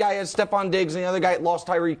understand. And one guy has Stephon Diggs, and the other guy lost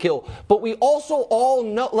Tyreek Hill. But we also all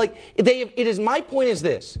know, it is my point is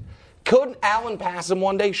this: could Allen pass him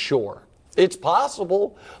one day? Sure, it's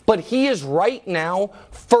possible. But he is right now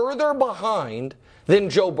further behind than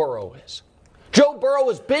Joe Burrow is. Joe Burrow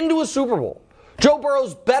has been to a Super Bowl. Joe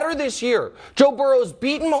Burrow's better this year. Joe Burrow's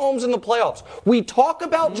beaten Mahomes in the playoffs. We talk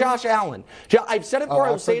about Josh Allen. I've said it before.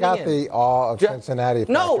 I will say it again. I forgot the awe of Cincinnati.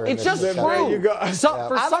 No, it's just true. For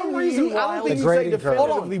some reason, I don't think you say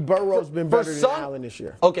definitively Burrow's been better than Allen this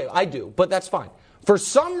year. Okay, I do, but that's fine. For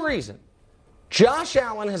some reason, Josh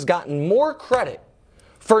Allen has gotten more credit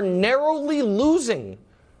for narrowly losing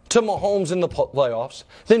to Mahomes in the playoffs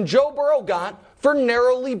than Joe Burrow got for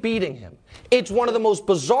narrowly beating him. It's one of the most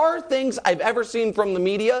bizarre things I've ever seen from the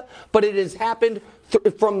media, but it has happened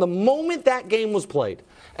from the moment that game was played.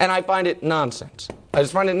 And I find it nonsense. I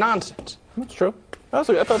just find it nonsense. That's true. I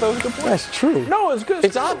thought that was a good point. That's true. No, it's good.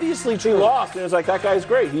 It's obviously true. He lost, and it was like, that guy's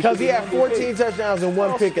great. Because he had 14 touchdowns and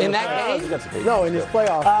 1 pick in that game? No, in his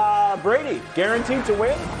playoff. Brady, guaranteed to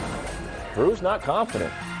win? Drew's not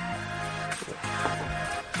confident.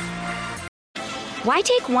 Why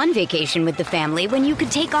take one vacation with the family when you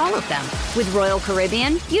could take all of them? With Royal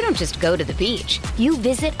Caribbean, you don't just go to the beach. You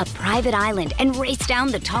visit a private island and race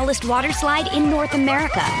down the tallest water slide in North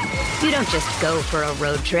America. You don't just go for a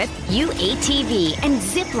road trip. You ATV and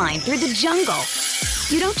zip line through the jungle.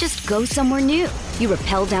 You don't just go somewhere new. You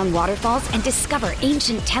rappel down waterfalls and discover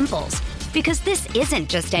ancient temples. Because this isn't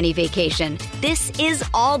just any vacation. This is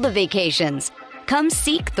all the vacations. Come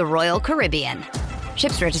seek the Royal Caribbean.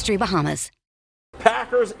 Ships Registry, Bahamas.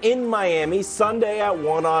 Packers in Miami Sunday at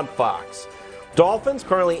 1 on Fox. Dolphins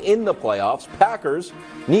currently in the playoffs. Packers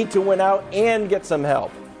need to win out and get some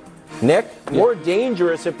help. Nick, more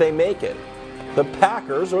dangerous if they make it. The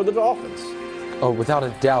Packers or the Dolphins? Oh, without a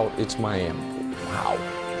doubt, it's Miami. Wow.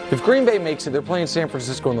 If Green Bay makes it, they're playing San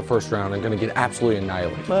Francisco in the first round and going to get absolutely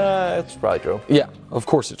annihilated. That's probably true. Yeah, of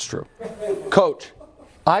course it's true. Coach,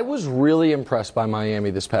 I was really impressed by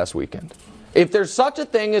Miami this past weekend. If there's such a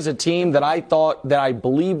thing as a team that I thought that I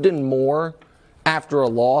believed in more after a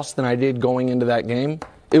loss than I did going into that game,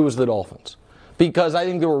 it was the Dolphins. Because I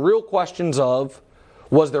think there were real questions of,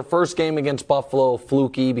 was their first game against Buffalo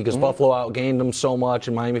fluky because Buffalo outgained them so much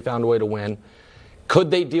and Miami found a way to win?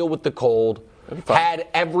 Could they deal with the cold? Had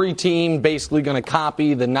every team basically going to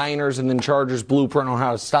copy the Niners and then Chargers blueprint on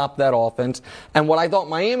how to stop that offense? And what I thought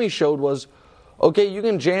Miami showed was, okay, you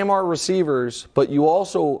can jam our receivers, but you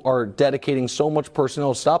also are dedicating so much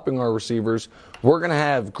personnel stopping our receivers. We're going to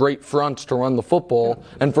have great fronts to run the football.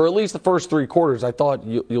 And for at least the first 3 quarters, I thought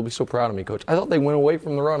you'll be so proud of me, Coach. I thought they went away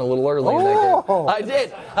from the run a little early in that game. I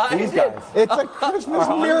did. I did. It's a Christmas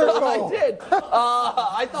miracle. I did.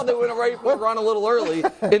 I thought they went away from the run a little early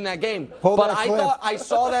in that game. But I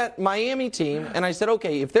saw that Miami team, and I said,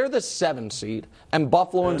 okay, if they're the 7 seed and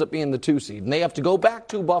Buffalo ends up being the 2 seed, and they have to go back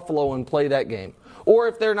to Buffalo and play that game, or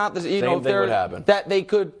if they're not the, if they're that they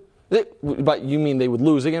could. But you mean they would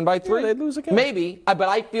lose again by 3? Yeah, they'd lose again. Maybe, but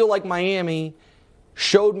I feel like Miami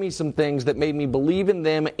showed me some things that made me believe in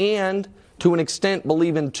them and, to an extent,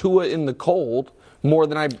 believe in Tua in the cold more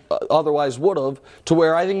than I otherwise would have, to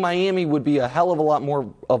where I think Miami would be a hell of a lot more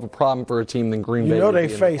of a problem for a team than Green Bay. You know they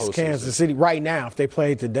face Kansas City right now if they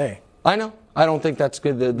played today. I know. I don't think that's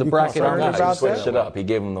good. The bracket. He switched it up. He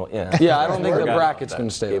gave him the Yeah, I don't think the bracket's going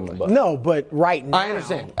to stay. No, but right now. I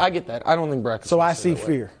understand. I get that. I don't think brackets. So I see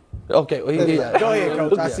fear. Okay. Well, Go ahead,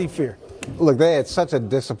 Coach. I see fear. Look, they had such a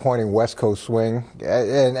disappointing West Coast swing,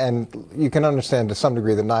 and you can understand to some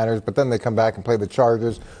degree the Niners, but then they come back and play the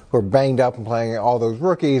Chargers, who are banged up and playing all those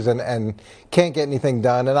rookies and can't get anything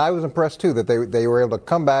done. And I was impressed, too, that they were able to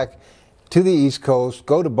come back to the East Coast,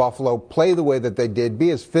 go to Buffalo, play the way that they did,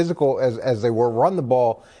 be as physical as they were, run the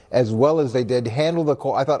ball as well as they did, handle the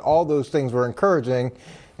call. I thought all those things were encouraging.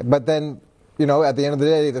 But then, at the end of the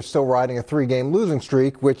day, they're still riding a 3-game losing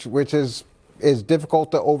streak, which is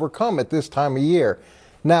difficult to overcome at this time of year.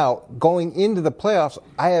 Now, going into the playoffs,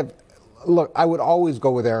 I would always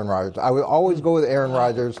go with Aaron Rodgers. I would always go with Aaron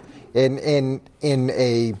Rodgers in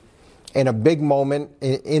a big moment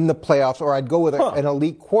in the playoffs, or I'd go with an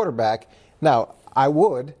elite quarterback. Now, I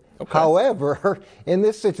would. Okay. However, in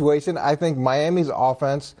this situation, I think Miami's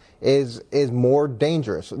offense is more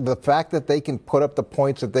dangerous. The fact that they can put up the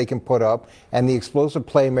points that they can put up and the explosive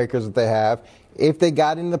playmakers that they have, if they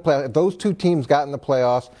got into the playoffs, if those two teams got in the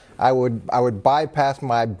playoffs, I would bypass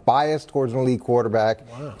my bias towards an elite quarterback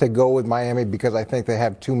to go with Miami because I think they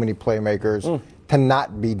have too many playmakers to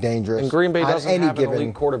not be dangerous. And Green Bay doesn't have an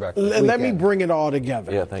elite quarterback. Let me bring it all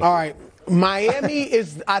together. Yeah, thank you. All right.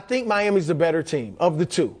 I think Miami's the better team of the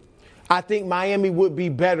two. I think Miami would be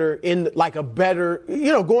better going into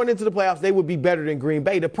the playoffs, they would be better than Green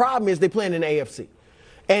Bay. The problem is they play in an AFC.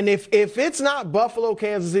 And if it's not Buffalo,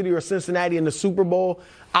 Kansas City, or Cincinnati in the Super Bowl,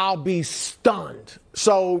 I'll be stunned.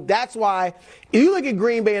 So that's why if you look at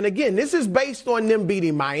Green Bay, and again, this is based on them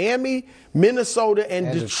beating Miami, Minnesota,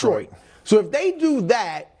 and Detroit. So if they do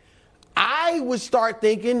that, I would start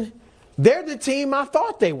thinking they're the team I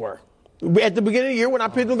thought they were at the beginning of the year when I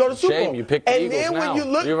picked them to go to the Super Bowl. Shame you picked the Eagles then now. when you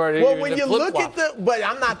look, when you look at but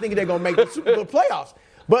I'm not thinking they're going to make the Super Bowl playoffs.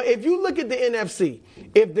 But if you look at the NFC,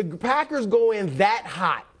 if the Packers go in that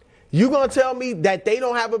hot, you going to tell me that they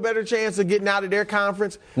don't have a better chance of getting out of their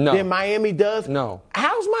conference than Miami does? No.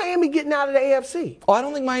 How's Miami getting out of the AFC? Oh, I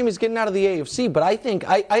don't think Miami's getting out of the AFC, but I think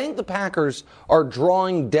the Packers are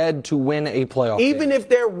drawing dead to win a playoff Even game. if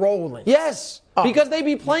they're rolling. Yes, because they'd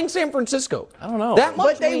be playing San Francisco. I don't know. That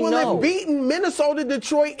much But they will have beaten Minnesota,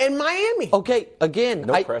 Detroit, and Miami. Okay, again,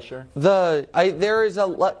 no pressure. There is a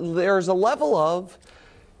level of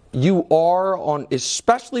you are on,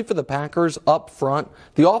 especially for the Packers up front.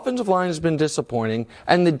 The offensive line has been disappointing,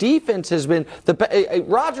 and the defense has been.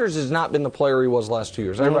 Rodgers has not been the player he was the last 2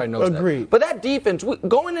 years. Everybody knows Agreed. that. But that defense,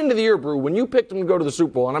 going into the year, Brew, when you picked him to go to the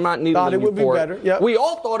Super Bowl, and I'm not needling you for it, yep. we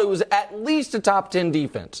all thought it was at least a top 10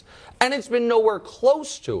 defense, and it's been nowhere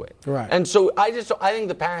close to it. Right. And so I think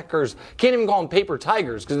the Packers can't even call them paper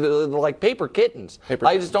tigers because they're like paper kittens.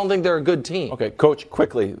 I just don't think they're a good team. Okay, Coach,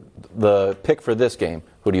 quickly, the pick for this game.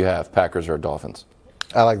 Who do you have, Packers or Dolphins?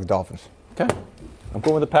 I like the Dolphins. Okay. I'm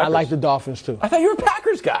going with the Packers. I like the Dolphins, too. I thought you were a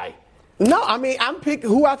Packers guy. No, I mean, I'm picking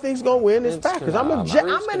who I think's going to win is Packers. I'm an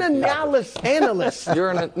analyst.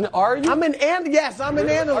 Are you? Yes, I'm an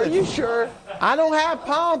analyst. Are you sure? I don't have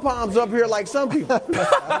pom-poms up here like some people.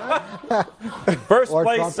 First Or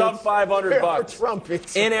place, trumpets. sub $500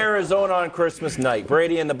 Trumpets. in Arizona on Christmas night.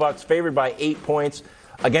 Brady and the Bucs favored by 8 points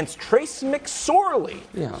against Trace McSorley,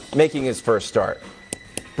 making his first start.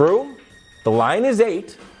 Brew, the line is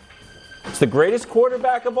 8. It's the greatest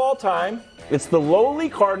quarterback of all time. It's the lowly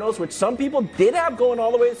Cardinals, which some people did have going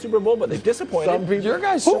all the way to the Super Bowl, but they disappointed. Some people. Your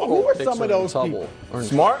guys' Who Super Bowl are picks some of those people?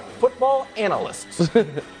 Smart football analysts.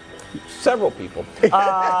 Several people.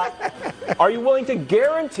 Are you willing to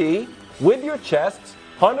guarantee with your chest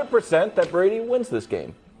 100% that Brady wins this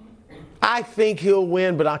game? I think he'll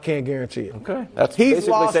win, but I can't guarantee it. Okay. That's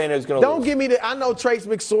basically saying he's going to lose. Don't give me I know Trace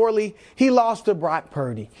McSorley. He lost to Brock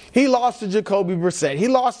Purdy. He lost to Jacoby Brissett. He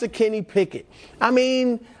lost to Kenny Pickett. I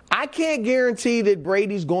mean, I can't guarantee that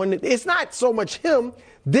Brady's going to. It's not so much him.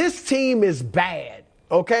 This team is bad,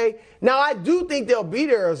 okay? Now, I do think they'll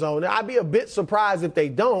beat Arizona. I'd be a bit surprised if they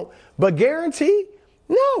don't. But guarantee?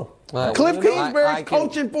 No. Cliff Kingsbury's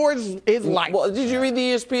coaching for his life. Well, did you read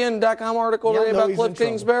the ESPN.com article today no, about he's Cliff in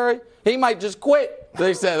trouble. Kingsbury? He might just quit.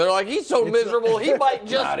 They said they're like, he's so miserable, he might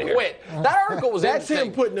just quit. That article was That's interesting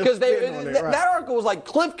him putting a because spin on it, right. that article was like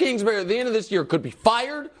Cliff Kingsbury at the end of this year could be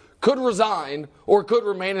fired, could resign, or could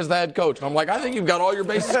remain as the head coach. And I'm like, I think you've got all your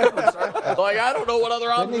bases covered, sir. Like, I don't know what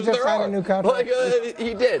other options just there sign are. a new contract? Like,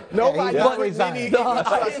 he did. Nobody Yeah, he would resigned.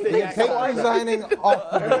 really Take resigning off.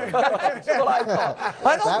 That's what I thought. I thought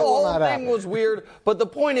That the will whole not thing happen. was weird, but the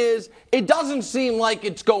point is, it doesn't seem like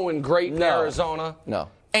it's going great in Arizona. No.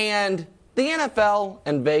 And the NFL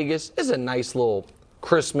and Vegas is a nice little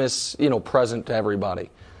Christmas, present to everybody.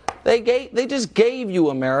 They just gave you,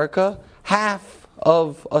 America, half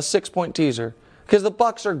of a 6-point teaser. Because the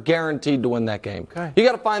Bucks are guaranteed to win that game. Okay. You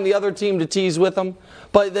got to find the other team to tease with them.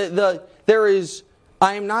 But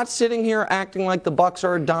I am not sitting here acting like the Bucks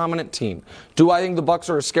are a dominant team. Do I think the Bucks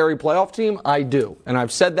are a scary playoff team? I do. And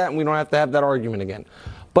I've said that, and we don't have to have that argument again.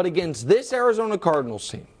 But against this Arizona Cardinals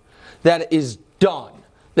team that is done,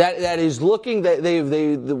 that is looking,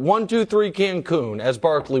 they 1, 2, 3 Cancun, as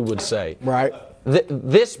Barkley would say. Right.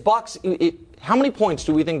 This Bucks, how many points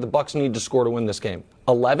do we think the Bucks need to score to win this game?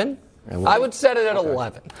 11? I would set it at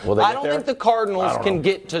 11. I don't think the Cardinals can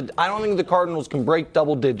get to. I don't think the Cardinals can break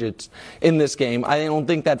double digits in this game. I don't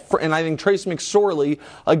think that. And I think Trace McSorley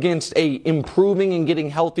against a improving and getting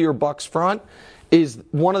healthier Bucks front is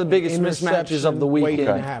one of the biggest mismatches of the weekend.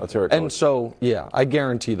 Let's hear it, Coach. And so, yeah, I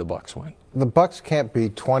guarantee the Bucks win. The Bucks can't be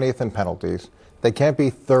 20th in penalties. They can't be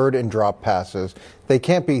 3rd in drop passes. They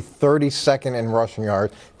can't be 32nd in rushing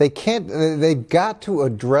yards. They've got to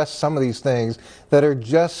address some of these things that are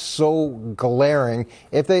just so glaring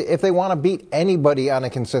if they want to beat anybody on a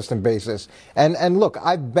consistent basis. And look,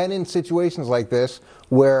 I've been in situations like this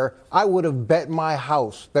where I would have bet my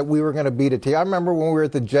house that we were going to beat a team. I remember when we were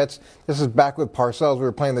at the Jets, this is back with Parcells, we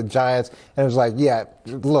were playing the Giants, and it was like, yeah,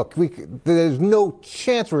 look, there's no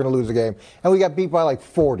chance we're going to lose the game. And we got beat by like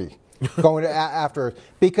 40. Going after,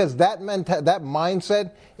 because that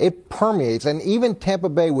mindset, it permeates. And even Tampa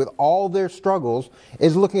Bay, with all their struggles,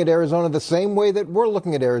 is looking at Arizona the same way that we're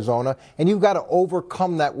looking at Arizona. And you've got to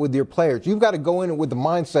overcome that with your players. You've got to go in with the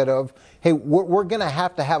mindset of, hey, we're going to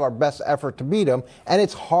have our best effort to beat them. And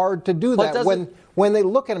it's hard to do that when they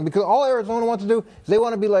look at them, because all Arizona wants to do is they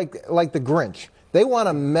want to be like the Grinch. They want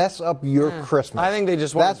to mess up your Christmas. I think they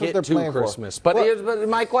just want to get to Christmas. But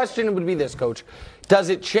my question would be this, Coach. Does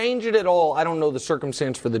it change it at all? I don't know the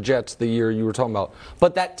circumstance for the Jets the year you were talking about.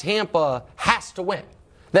 But that Tampa has to win.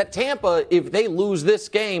 That Tampa, if they lose this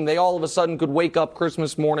game, they all of a sudden could wake up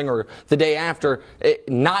Christmas morning or the day after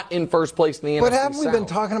not in first place in the NFC South. But haven't we been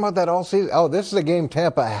talking about that all season? Oh, this is a game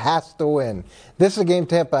Tampa has to win. This is a game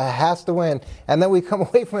Tampa has to win. And then we come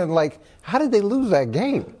away from it like, how did they lose that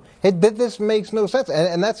game? This makes no sense,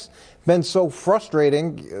 and that's been so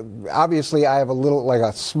frustrating. Obviously, I have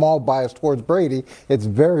a small bias towards Brady. It's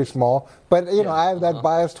very small, but I have that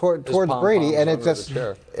bias towards Brady, and it just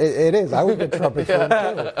it is. I would get trumpets for him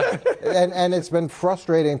too. And it's been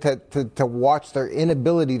frustrating to watch their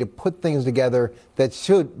inability to put things together that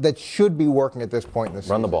should be working at this point in the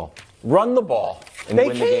season. Run the ball, and win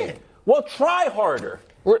the game. Well, try harder.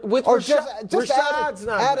 Just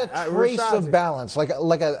add a trace of balance, like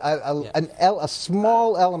a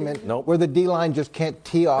small element where the D-line just can't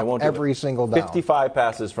tee off every single down. 55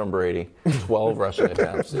 passes from Brady, 12 rushing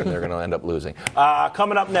attempts, and they're going to end up losing.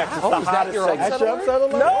 Coming up next, it's the hottest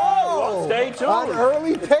segment. No, stay tuned. On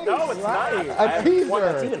early taste. No, it's not. A teaser. One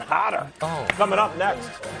that's even hotter. Coming up next.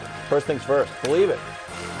 First things first, believe it.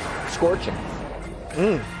 Scorching.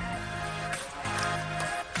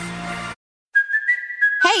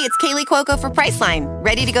 Hey, it's Kaylee Cuoco for Priceline.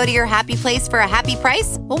 Ready to go to your happy place for a happy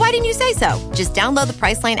price? Well, why didn't you say so? Just download the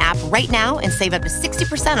Priceline app right now and save up to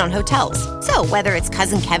 60% on hotels. So whether it's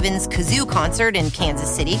Cousin Kevin's Kazoo Concert in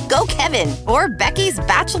Kansas City, go Kevin, or Becky's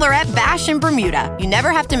Bachelorette Bash in Bermuda, you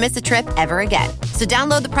never have to miss a trip ever again. So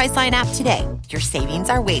download the Priceline app today. Your savings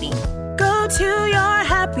are waiting. Go to your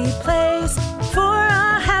happy place for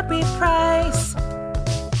a happy price.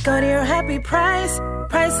 Go to your happy price,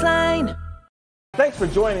 Priceline. Thanks for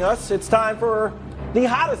joining us. It's time for the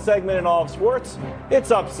hottest segment in all of sports.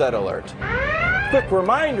 It's Upset Alert. Quick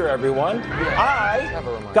reminder, everyone. I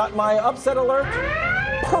got my Upset Alert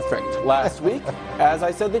perfect last week. As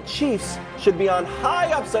I said, the Chiefs should be on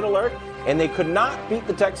high upset alert, and they could not beat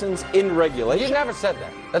the Texans in regulation. You never said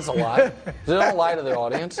that. That's a lie. Don't lie to the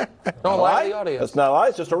audience. Don't lie to the audience. That's not a lie.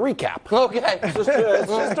 It's just a recap. Okay. It's just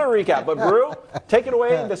a recap. But, Brew, take it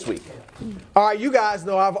away this week. All right, you guys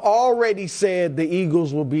know I've already said the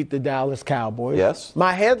Eagles will beat the Dallas Cowboys. Yes.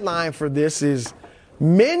 My headline for this is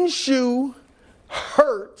Minshew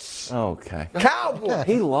hurts Cowboys.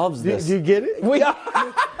 He loves this. Did you get it?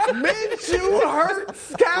 Minshew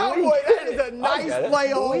hurts Cowboys. That is a nice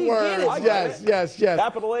play on words. Yes.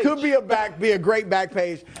 Capital H. Could be a great back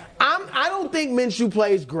page. I don't think Minshew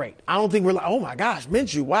plays great. I don't think we're like, oh my gosh,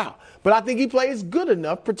 Minshew, wow. But I think he plays good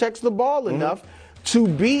enough, protects the ball enough to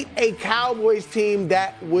beat a Cowboys team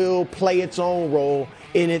that will play its own role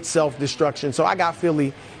in its self-destruction. So I got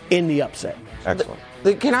Philly in the upset. Excellent.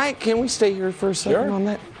 Can we stay here for a second on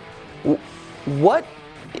that? What,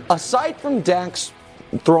 aside from Dak's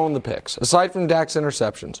throwing the picks, aside from Dak's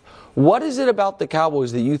interceptions, what is it about the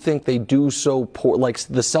Cowboys that you think they do so poor, like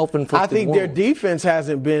the self-inflicted I think their wound? defense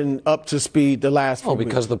hasn't been up to speed the last few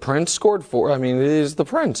because weeks. the Prince scored 4. I mean, it is the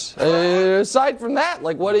Prince. Aside from that,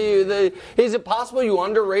 like, what do you? Is it possible you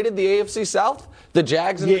underrated the AFC South, the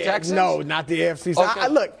Jags and the Texans? No, not the AFC South. Okay.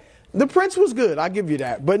 Look, the Prince was good. I'll give you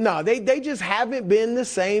that. But no, they just haven't been the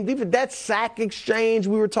same defense. That sack exchange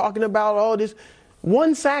we were talking about, all this.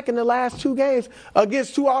 1 sack in the last 2 games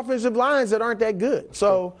against 2 offensive lines that aren't that good.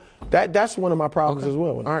 So that's one of my problems as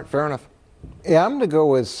well. All right, fair enough. Yeah, I'm going to go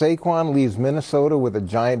with Saquon leaves Minnesota with a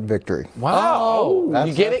giant victory. Wow.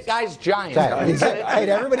 You get it, guys? Giants. Hey, did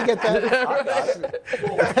everybody get that?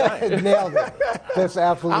 Nailed it. That's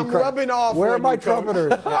absolutely I'm rubbing off. Where are my you, Coach. trumpeters?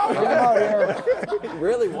 Get them out here. He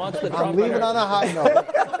really wants the I'm leaving on a high note.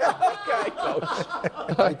 Okay,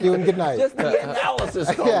 Coach. Thank you and good night. Just the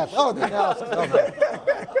analysis, Coach. Yes. Oh, the analysis. Okay.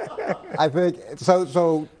 I think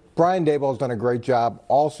so. Brian Daboll's done a great job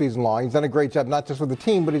all season long. He's done a great job not just with the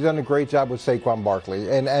team, but he's done a great job with Saquon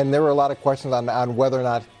Barkley. And there were a lot of questions on whether or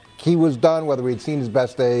not he was done, whether we'd seen his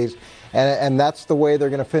best days. And that's the way they're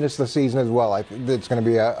going to finish the season as well. I think it's going to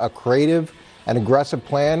be a creative and aggressive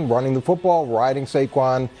plan, running the football, riding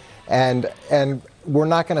Saquon. And we're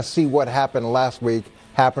not going to see what happened last week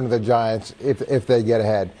happen to the Giants if they get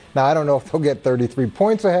ahead. Now, I don't know if they'll get 33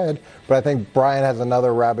 points ahead, but I think Brian has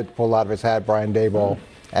another rabbit to pull out of his hat, Brian Daboll.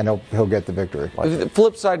 And he'll get the victory. The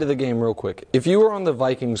flip side of the game, real quick. If you were on the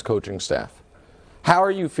Vikings coaching staff, how are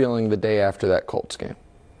you feeling the day after that Colts game?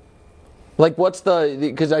 Like,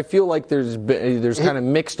 because I feel like there's kind of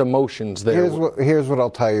mixed emotions there. Here's what I'll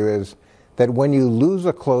tell you is that when you lose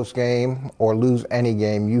a close game or lose any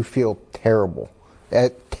game, you feel terrible.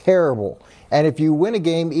 Terrible. And if you win a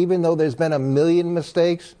game, even though there's been a million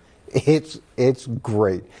mistakes, it's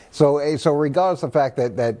great. So regardless of the fact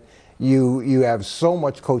that you have so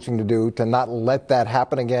much coaching to do to not let that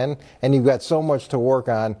happen again, and you've got so much to work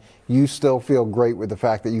on, you still feel great with the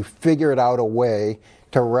fact that you figured out a way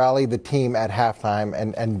to rally the team at halftime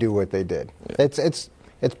and do what they did. It's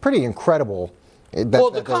pretty incredible.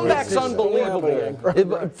 The comeback's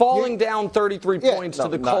unbelievable. Falling down 33 points to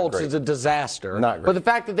the Colts is a disaster. But the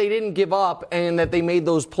fact that they didn't give up and that they made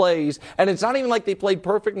those plays, and it's not even like they played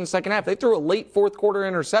perfect in the second half. They threw a late fourth quarter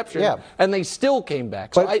interception, and they still came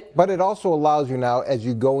back. But it also allows you now, as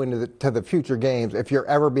you go into the future games, if you're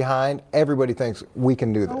ever behind, everybody thinks we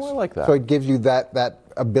can do this. Oh, I like that. So it gives you that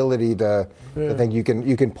ability to think you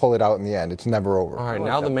can pull it out in the end. It's never over. All right,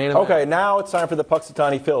 now the main event. Okay, now it's time for the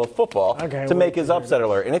Puxatawny Phil of football to make his upset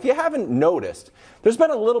alert. And if you haven't noticed, there's been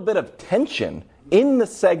a little bit of tension in the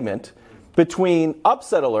segment between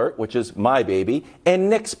Upset Alert, which is my baby, and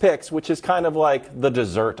Nick's Picks, which is kind of like the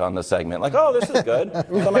dessert on the segment. Like, oh, this is good.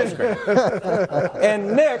 Some ice cream.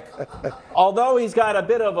 And Nick, although he's got a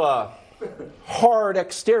bit of a hard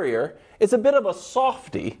exterior, is a bit of a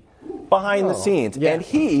softie behind the scenes. Yeah. And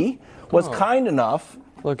he was kind enough.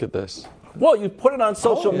 Look at this. Well, you put it on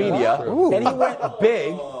social media, and he went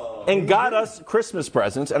big and got us Christmas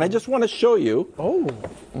presents. And I just want to show you.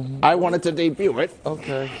 I wanted to debut it.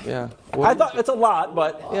 Okay, yeah. I thought it's a lot,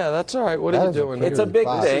 but. Yeah, that's all right. What are you doing? It's a big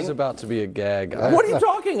thing. This is about to be a gag. What are you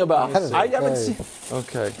talking about? I haven't seen.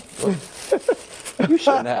 Okay. You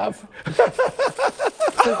shouldn't have.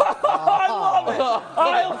 I love it.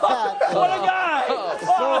 What a guy.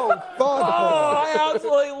 So thoughtful. I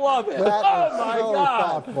absolutely love it. Oh, my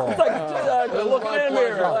God. Thoughtful. It's like looking in a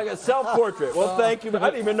mirror, like a self-portrait. Well, thank you.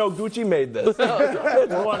 I didn't even know Gucci made this.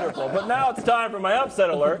 It's wonderful. But now it's time for my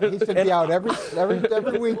upset alert. He should be out every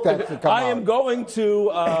week. That should come I am going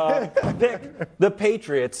to pick the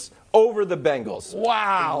Patriots over the Bengals.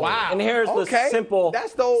 Wow. And here's the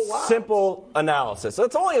simple analysis. So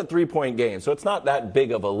it's only a 3-point game, so it's not that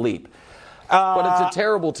big of a leap. But it's a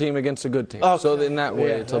terrible team against a good team. Okay. So in that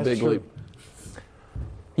way, it's a big leap.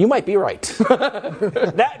 You might be right.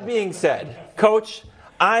 That being said, Coach,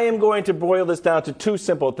 I am going to boil this down to 2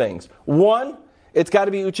 simple things. One, it's got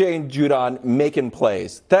to be Uche and Judon making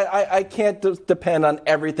plays. That I can't depend on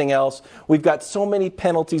everything else. We've got so many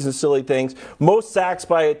penalties and silly things. Most sacks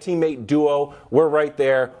by a teammate duo. We're right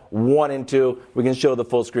there, 1 and 2. We can show the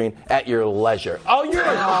full screen at your leisure. Oh, you're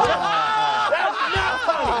that's not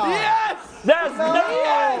funny. Yes, that's not.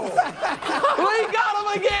 Yes, we got him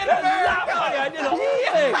again. That's not funny. I did a whole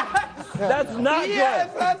thing. That's not good.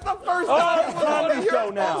 Yes, that's the first time. Oh, it's on the show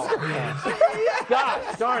now. God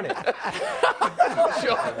darn it.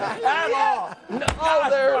 At all. No,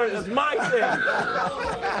 there it is. My thing.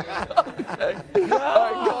 Okay. All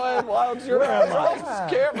right, go ahead. Wild, your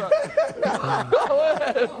camera. Go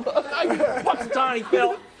ahead. Puxatawny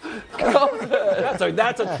Phil.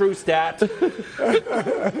 That's a true stat.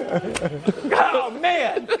 Oh,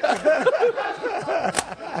 man.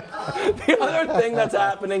 The other thing that's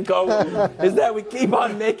happening, Coach, is that we keep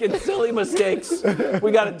on making silly mistakes.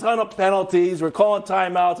 We got a ton of penalties. We're calling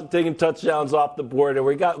timeouts and taking touchdowns off the board, and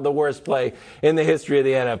we got the worst play in the history of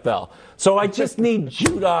the NFL. So I just need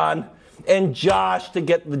Judon and Josh to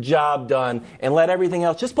get the job done and let everything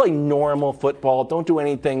else just play normal football. Don't do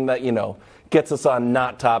anything that, gets us on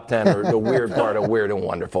not top 10 or the weird part of Weird and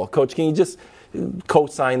Wonderful. Coach, can you just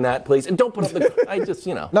co-sign that, please? And don't put up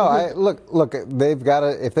the No, look, they've got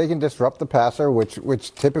to, if they can disrupt the passer,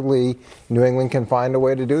 which typically New England can find a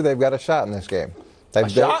way to do, they've got a shot in this game.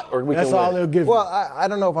 Shot, or we that's can all win? they'll give. Well, I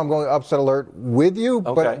don't know if I'm going upset alert with you,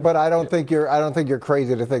 but I don't think you're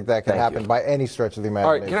crazy to think that can happen by any stretch of the imagination.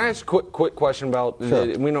 All right, can I ask a quick question about?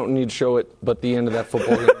 Sure. We don't need to show it, but the end of that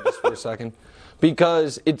football game just for a second,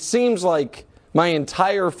 because it seems like my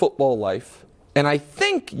entire football life, and I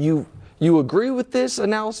think you agree with this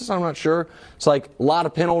analysis. I'm not sure. It's like a lot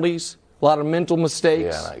of penalties, a lot of mental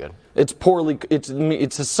mistakes. Yeah, not good. It's poorly. It's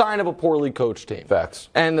a sign of a poorly coached team. Facts.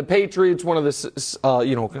 And the Patriots, one of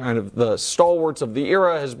the kind of the stalwarts of the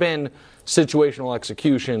era, has been situational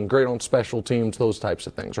execution, great on special teams, those types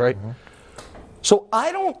of things, right? Mm-hmm. So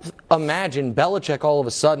I don't imagine Belichick all of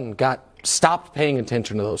a sudden stopped paying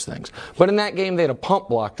attention to those things. But in that game, they had a pump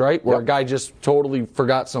blocked, right, where a guy just totally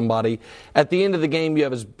forgot somebody. At the end of the game, you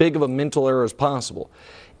have as big of a mental error as possible.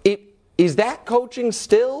 Is that coaching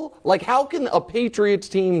still? Like, how can a Patriots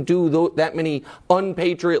team do that many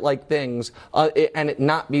unpatriot-like things and it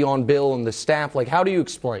not be on Bill and the staff? Like, how do you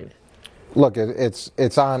explain it? Look,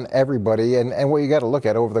 it's on everybody, and what you got to look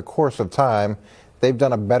at over the course of time, they've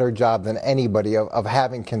done a better job than anybody of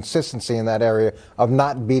having consistency in that area, of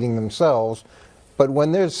not beating themselves. But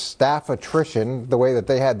when there's staff attrition, the way that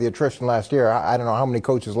they had the attrition last year, I don't know how many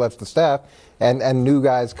coaches left the staff, and new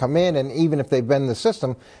guys come in, and even if they've been in the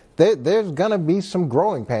system, there's going to be some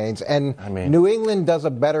growing pains. And New England does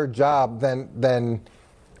a better job than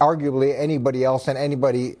arguably anybody else and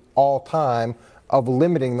anybody all time of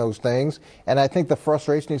limiting those things. And I think the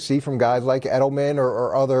frustration you see from guys like Edelman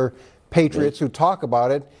or other Patriots who talk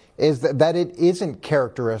about it is that it isn't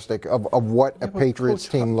characteristic of what a Patriots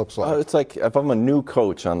team looks like. It's like if I'm a new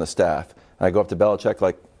coach on the staff and I go up to Belichick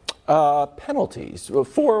like, penalties,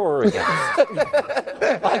 for or against?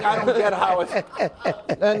 Like, I don't get how it's...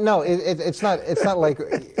 No, it's not like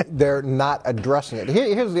they're not addressing it.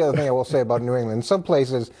 Here's the other thing I will say about New England. In some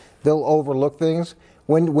places, they'll overlook things.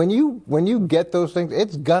 When you get those things,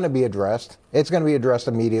 it's going to be addressed. It's going to be addressed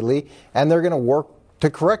immediately, and they're going to work to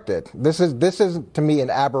correct it. This is to me an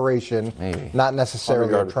aberration, not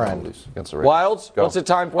necessarily a trend. Wilds, what's the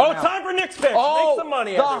time for now? Time for Nick's picks. Make some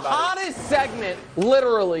money, everybody. The hottest segment,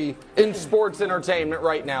 literally, in sports entertainment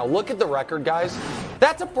right now. Look at the record, guys.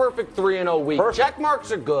 That's a perfect 3-0 week. Check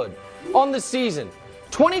marks are good. On the season,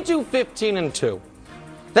 22-15-2.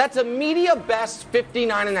 That's a media best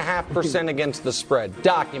 59.5% against the spread.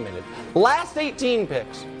 Documented. Last 18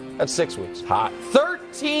 picks. That's 6 weeks. Hot.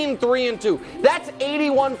 13-3-2. That's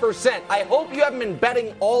 81%. I hope you haven't been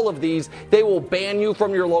betting all of these. They will ban you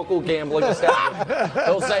from your local gambling establishment.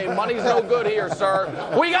 They'll say, money's no good here, sir.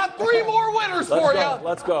 We got 3 more winners for you.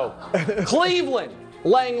 Let's go. Cleveland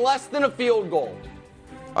laying less than a field goal.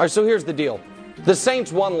 All right, so here's the deal. The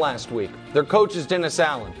Saints won last week. Their coach is Dennis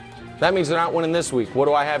Allen. That means they're not winning this week. What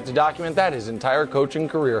do I have to document that? His entire coaching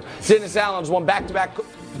career. Dennis Allen's won back-to-back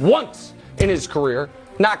once in his career.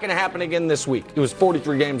 Not going to happen again this week. It was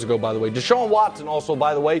 43 games ago, by the way. Deshaun Watson also,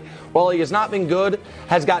 by the way, while he has not been good,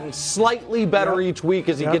 has gotten slightly better each week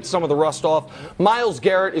as he gets some of the rust off. Myles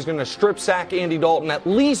Garrett is going to strip sack Andy Dalton at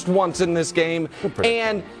least once in this game.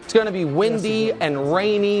 And it's going to be windy and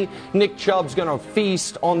rainy. Nick Chubb's going to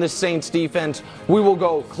feast on this Saints defense. We will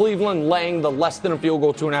go Cleveland laying the less than a field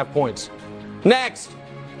goal, 2.5 points. Next,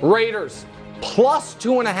 Raiders plus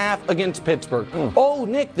 2.5 against Pittsburgh. Oh,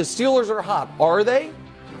 Nick, the Steelers are hot. Are they?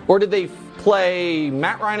 Or did they play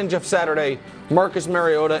Matt Ryan and Jeff Saturday, Marcus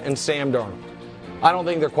Mariota, and Sam Darnold? I don't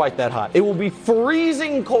think they're quite that hot. It will be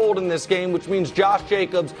freezing cold in this game, which means Josh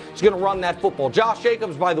Jacobs is going to run that football. Josh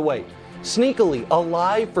Jacobs, by the way, sneakily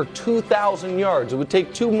alive for 2,000 yards. It would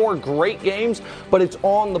take 2 more great games, but it's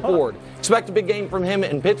on the board. Expect a big game from him,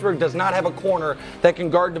 and Pittsburgh does not have a corner that can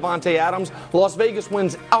guard Devontae Adams. Las Vegas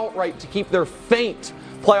wins outright to keep their faint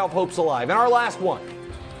playoff hopes alive. And our last one,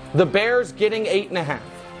 the Bears getting 8.5.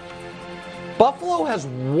 Buffalo has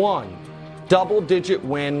one double-digit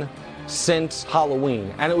win since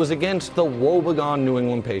Halloween, and it was against the woebegone New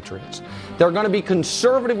England Patriots. They're going to be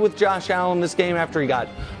conservative with Josh Allen this game after he got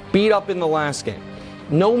beat up in the last game.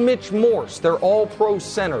 No Mitch Morse. They're all pro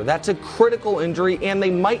center. That's a critical injury, and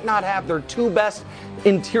they might not have their two best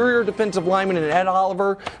interior defensive linemen in Ed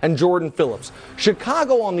Oliver and Jordan Phillips.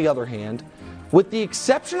 Chicago, on the other hand, with the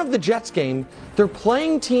exception of the Jets game, they're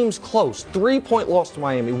playing teams close. 3-point loss to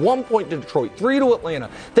Miami, 1 point to Detroit, 3 to Atlanta.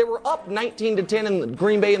 They were up 19-10 in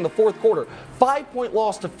Green Bay in the fourth quarter. 5-point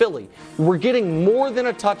loss to Philly. We're getting more than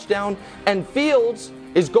a touchdown, and Fields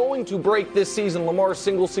is going to break this season Lamar's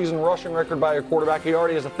single-season rushing record by a quarterback. He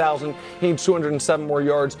already has 1,000. He needs 207 more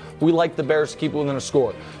yards. We like the Bears to keep within a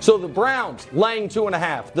score. So the Browns laying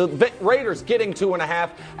 2.5, the Raiders getting 2.5,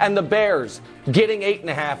 and the Bears getting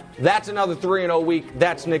 8.5. That's another 3-0 week.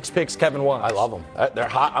 That's Nick's picks, Kevin Watts. I love them. They're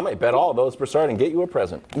hot. I might bet all of those for starting. Get you a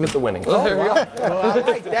present. Get the winnings. Oh, there you go. Well, I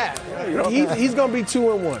like that. He's going to be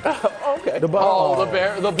 2-1. Okay.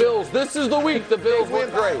 The Bills. This is the week the Bills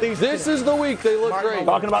look great. This is the week they look great.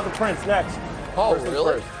 Talking about the Prince next. Oh,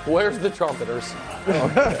 really? Where's the trumpeters?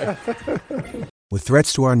 Okay. With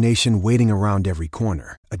threats to our nation waiting around every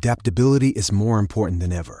corner, adaptability is more important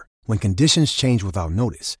than ever. When conditions change without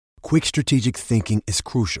notice, quick strategic thinking is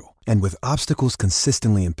crucial. And with obstacles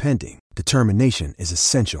consistently impending, determination is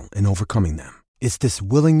essential in overcoming them. It's this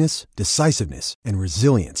willingness, decisiveness, and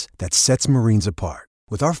resilience that sets Marines apart.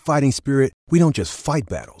 With our fighting spirit, we don't just fight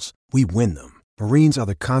battles, we win them. Marines are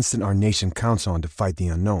the constant our nation counts on to fight the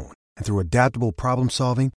unknown. And through adaptable problem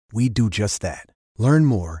solving, we do just that. Learn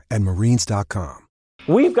more at Marines.com.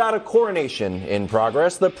 We've got a coronation in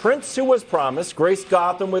progress. The Prince who was promised graced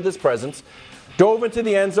Gotham with his presence, dove into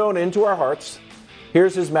the end zone, into our hearts.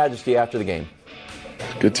 Here's His Majesty after the game.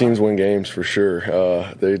 Good teams win games for sure.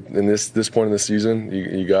 In this point in the season,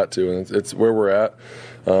 you got to, and it's where we're at.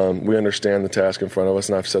 We understand the task in front of us,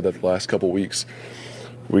 and I've said that the last couple weeks.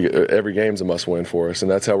 Every game's a must-win for us, and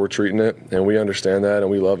that's how we're treating it. And we understand that, and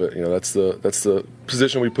we love it. That's the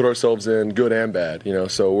position we put ourselves in, good and bad.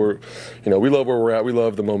 So we love where we're at. We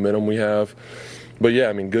love the momentum we have. But yeah,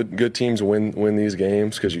 I mean, good teams win these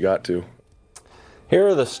games because you got to. Here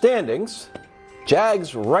are the standings.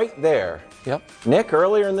 Jags right there. Yep. Nick,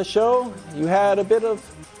 earlier in the show, you had a bit of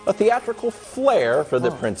a theatrical flair for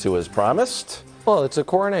the Prince who was promised. Well, it's a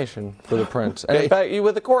coronation for the Prince. And in fact,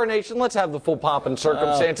 with the coronation, let's have the full pomp and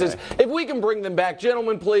circumstances. Okay. If we can bring them back.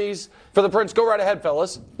 Gentlemen, please, for the Prince. Go right ahead,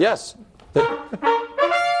 fellas. Yes.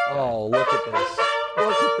 Oh, look at this.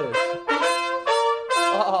 Look at this.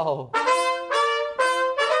 Oh.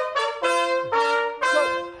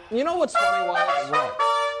 So, you know what's funny, Wyatt? What?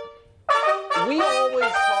 We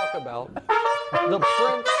always talk about the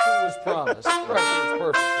Prince who was promised. Right,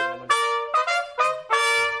 perfect, gentlemen.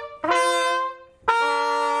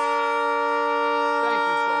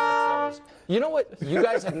 You know what? You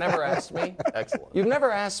guys have never asked me. Excellent. You've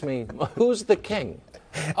never asked me who's the king.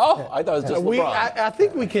 Oh, I thought it was just LeBron. I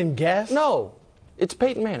think we can guess. No, it's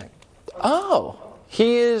Peyton Manning. Oh.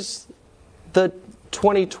 He is the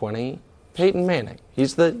 2020 Peyton Manning.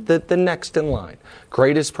 He's the next in line.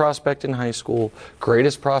 Greatest prospect in high school,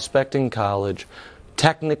 greatest prospect in college,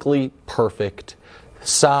 technically perfect,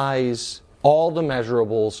 size, all the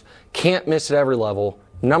measurables, can't miss at every level,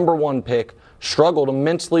 number one pick. Struggled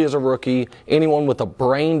immensely as a rookie. Anyone with a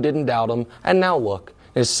brain didn't doubt him. And now look,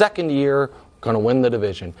 in his second year, going to win the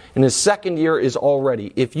division. In his second year is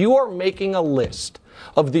already, if you are making a list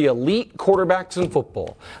of the elite quarterbacks in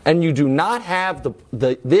football, and you do not have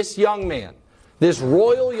this young man, this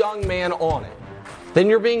royal young man on it, then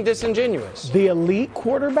you're being disingenuous. The elite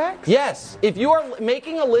quarterbacks? Yes. If you are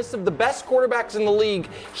making a list of the best quarterbacks in the league,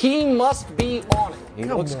 he must be on it. He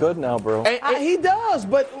looks good now, bro. He does,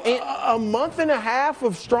 but a month and a half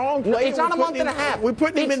of strong play. It's not a month and a half. We're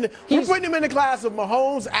putting him in the class of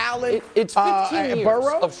Mahomes, Allen, it's 15 years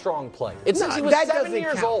Burrow of strong play. It's since he was 7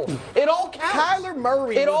 years old. It all counts. Kyler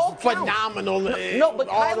Murray was phenomenal. No, but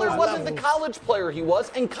Kyler wasn't the college player he was,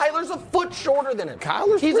 and Kyler's a foot shorter than him.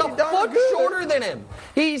 He's a foot shorter than him.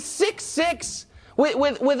 He's 6'6".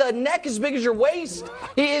 With a neck as big as your waist.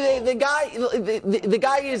 The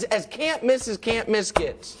guy is as can't miss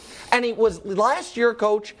gets. And he was last year,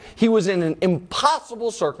 coach, he was in an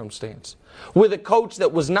impossible circumstance with a coach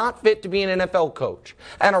that was not fit to be an NFL coach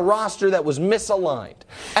and a roster that was misaligned.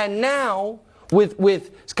 And now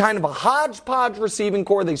with kind of a hodgepodge receiving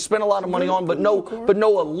core they spent a lot of money on, but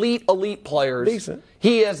no elite players. Decent.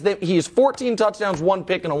 He has 14 touchdowns, 1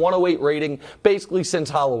 pick, and a 108 rating basically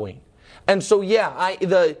since Halloween. And so, yeah,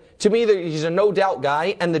 to me, he's a no-doubt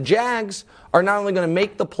guy. And the Jags are not only going to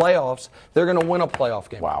make the playoffs, they're going to win a playoff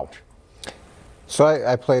game. Wow. So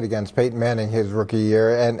I played against Peyton Manning his rookie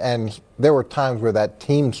year, and there were times where that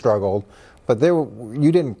team struggled, but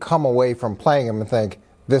you didn't come away from playing him and think,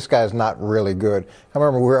 this guy's not really good. I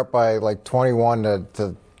remember we were up by like 21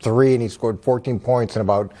 to 3, and he scored 14 points in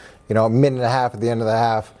about a minute and a half at the end of the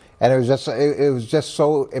half. And it was just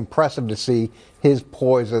so impressive to see his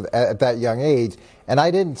poise at that young age. And I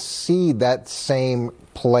didn't see that same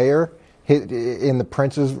player in the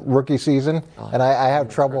Prince's rookie season, and I have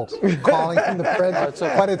trouble calling him the Prince,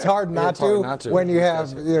 but it's hard not to when you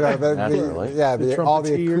have all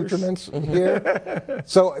the accoutrements here.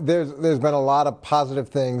 So there's been a lot of positive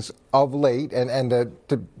things of late, and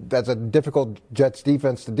that's a difficult Jets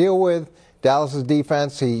defense to deal with. Dallas's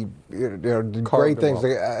defense, he did great things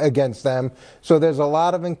against them. So there's a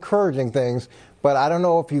lot of encouraging things, but I don't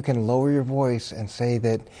know if you can lower your voice and say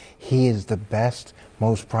that he is the best,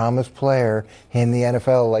 most promised player in the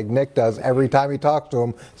NFL like Nick does every time he talks to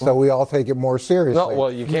him, so we all take it more seriously. No,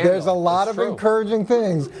 well, you can't. There's a lot of encouraging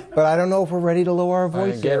things, but I don't know if we're ready to lower our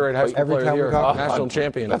voice Gatorade High School Player of the Year, national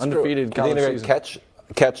champion, undefeated college season.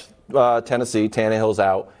 Catch Tennessee, Tannehill's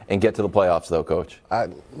out, and get to the playoffs, though, Coach.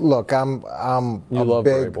 Look, I'm a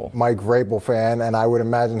big Mike Vrabel fan, and I would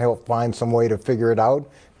imagine he'll find some way to figure it out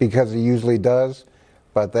because he usually does.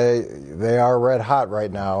 But they are red hot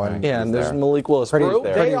right now, and and there's Malik Willis. Pretty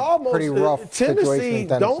Tennessee, rough situation in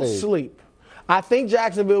Tennessee. Don't sleep. I think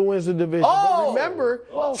Jacksonville wins the division. But remember,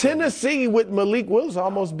 Tennessee with Malik Willis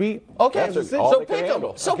almost beat Kansas City. So pick him.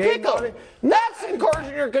 So pick him. That's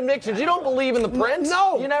encouraging your convictions. You don't believe in the Prince?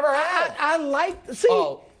 No. You never had. I like.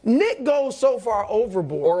 See. Nick goes so far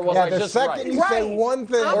overboard. Or was I just right? You say one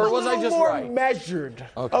thing, I'm or was I just more right? Measured.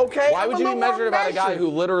 Okay. Why would you be measured about a guy who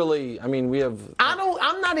literally? I mean, we have.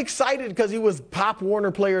 I'm not excited because he was Pop Warner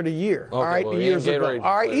Player of the Year. Okay, all right, years ago.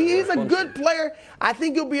 All right, he's a good player. I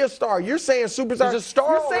think he'll be a star. You're saying superstar. He's a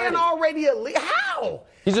star. You're saying already elite. How?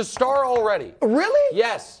 He's a star already. Really?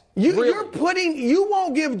 Yes. You're putting. You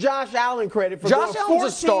won't give Josh Allen credit for Josh Allen's 14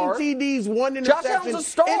 a star. TDs, 1 interception. Josh Allen's a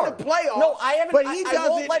star in the playoffs. No, I haven't. But he I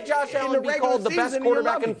won't let Josh Allen be called the best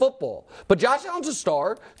quarterback in football. But Josh Allen's a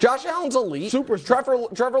star. Josh Allen's elite.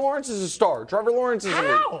 Superstar. Trevor Lawrence is a star. Trevor Lawrence is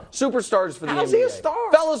elite. Superstars for the NBA. How's he a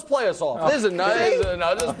star? Fellas, play us off. This is not.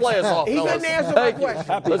 Just play us off. He fellas. didn't answer my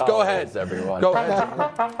question. Let's go ahead, everyone. Go ahead.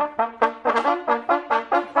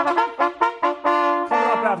 Coming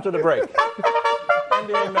up after the break.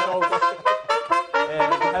 NBA medals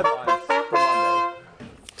and headlines for Monday.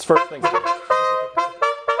 It's first things first.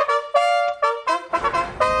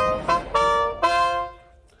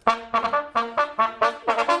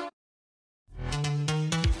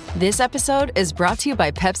 This episode is brought to you by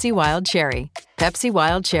Pepsi Wild Cherry. Pepsi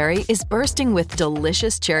Wild Cherry is bursting with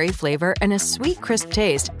delicious cherry flavor and a sweet, crisp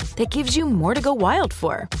taste that gives you more to go wild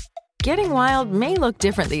for. Getting wild may look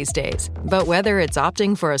different these days, but whether it's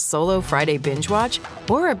opting for a solo Friday binge watch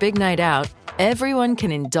or a big night out, everyone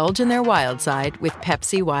can indulge in their wild side with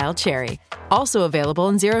Pepsi Wild Cherry. Also available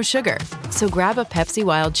in Zero Sugar. So grab a Pepsi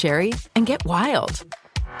Wild Cherry and get wild.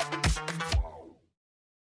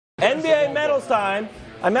 NBA medals time.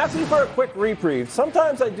 I'm asking for a quick reprieve.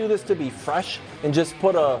 Sometimes I do this to be fresh and just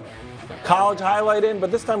put a college highlight in, but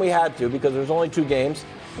this time we had to because there's only 2 games.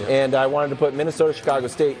 Yep. And I wanted to put Minnesota-Chicago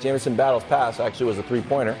State. Jamison Battles pass actually was a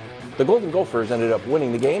 3-pointer. The Golden Gophers ended up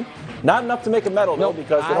winning the game. Not enough to make a medal, though,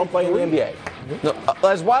 because they don't play in the NBA. No,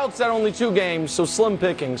 as Wild said, only 2 games, so slim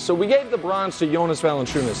pickings. So we gave the bronze to Jonas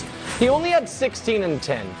Valanciunas. He only had 16 and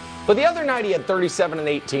 10. But the other night he had 37 and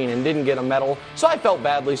 18 and didn't get a medal, so I felt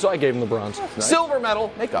badly, so I gave him the bronze. Nice. Silver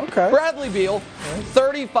medal, Bradley Beal,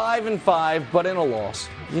 35 and 5, but in a loss.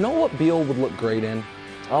 You know what Beal would look great in?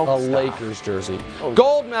 Lakers jersey.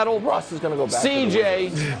 Gold medal, Russ is going to go back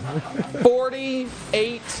CJ,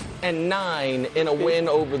 48 and 9 in a win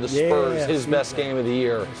over the Spurs, his best game of the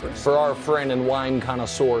year for our friend and wine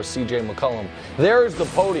connoisseur, CJ McCollum. There's the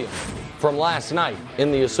podium from last night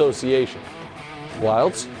in the association.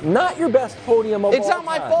 Wilds? Not your best podium of all It's not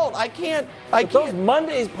my fault. I can't. Those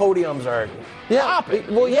Mondays podiums are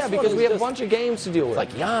because we have a bunch of games to deal with.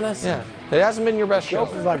 Like Giannis. Yeah. It hasn't been your best show.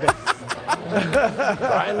 Like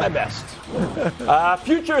trying my best.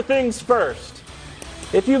 Future things first.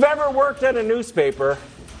 If you've ever worked at a newspaper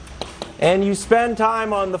and you spend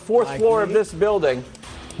time on the 4th floor of this building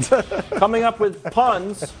coming up with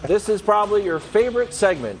puns, this is probably your favorite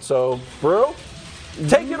segment. So, Brew,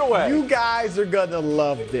 take it away. You guys are going to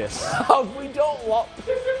love this. We don't love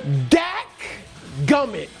Dak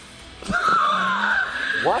Gummit.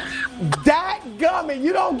 What? Dak Gummit.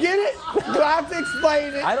 You don't get it? Do I have to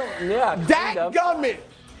explain it? I don't, yeah. Dak Gummit.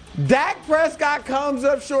 Dak Prescott comes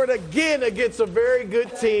up short again against a very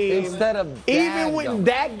good team. Instead of even with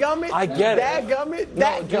Dak Gummit, I get it. Dak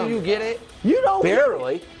Gummit. Do you get it? You don't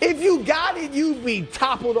barely. If you got it, you'd be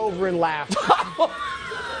toppled over and laugh.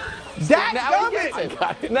 Dak Now he gets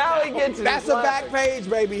it. Now he gets it. That's a back page,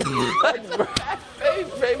 baby. That's a back page,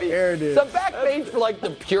 baby. There it is. It's a back page for like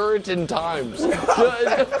the Puritan Times. To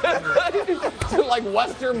like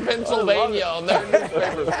Western Pennsylvania on their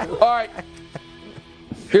newspapers. All right.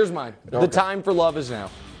 Here's mine. The time for love is now.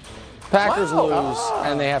 Packers lose,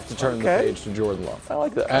 and they have to turn the page to Jordan Love. I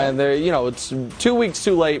like that. And they're, it's 2 weeks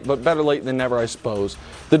too late, but better late than never, I suppose.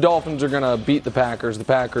 The Dolphins are going to beat the Packers. The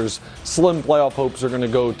Packers' slim playoff hopes are going to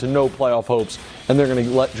go to no playoff hopes, and they're going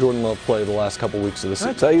to let Jordan Love play the last couple weeks of the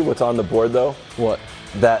season. Can I tell you what's on the board, though? What?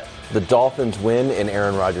 That the Dolphins win, and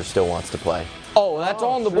Aaron Rodgers still wants to play. Oh, that's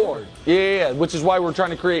on the board. Yeah, which is why we're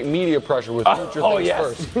trying to create media pressure with Future Things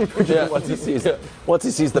First. Yeah. Once he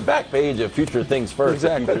sees the back page of Future Things First,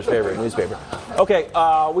 exactly. Future's favorite newspaper. Okay,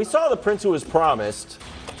 we saw the Prince Who Was Promised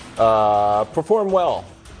perform well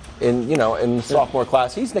in the sophomore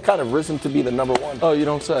class. He's kind of risen to be the number one. Oh, you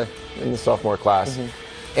don't say. In the sophomore class.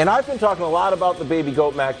 Mm-hmm. And I've been talking a lot about the baby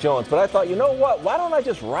goat Mac Jones, but I thought, you know what? Why don't I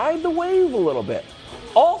just ride the wave a little bit?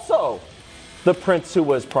 Also, the Prince Who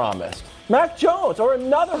Was Promised. Mac Jones, or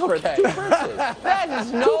another prince. Two princes. That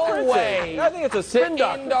is no way. I think it's a spin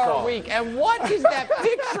doctor end our song. week. And what is that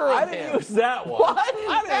picture of him? I didn't use that one. What is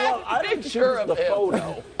that picture of the him?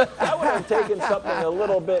 photo. I would have taken something a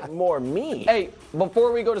little bit more mean. Hey,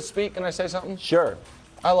 before we go to speak, can I say something? Sure.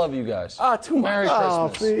 I love you guys. Too much. Merry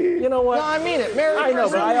Christmas. See? You know what? No, I mean it. Merry Christmas. I know,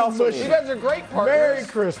 but I also mean you it. guys are great partners. Merry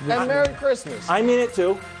Christmas. And Merry Christmas. I mean it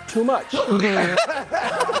too. Too much.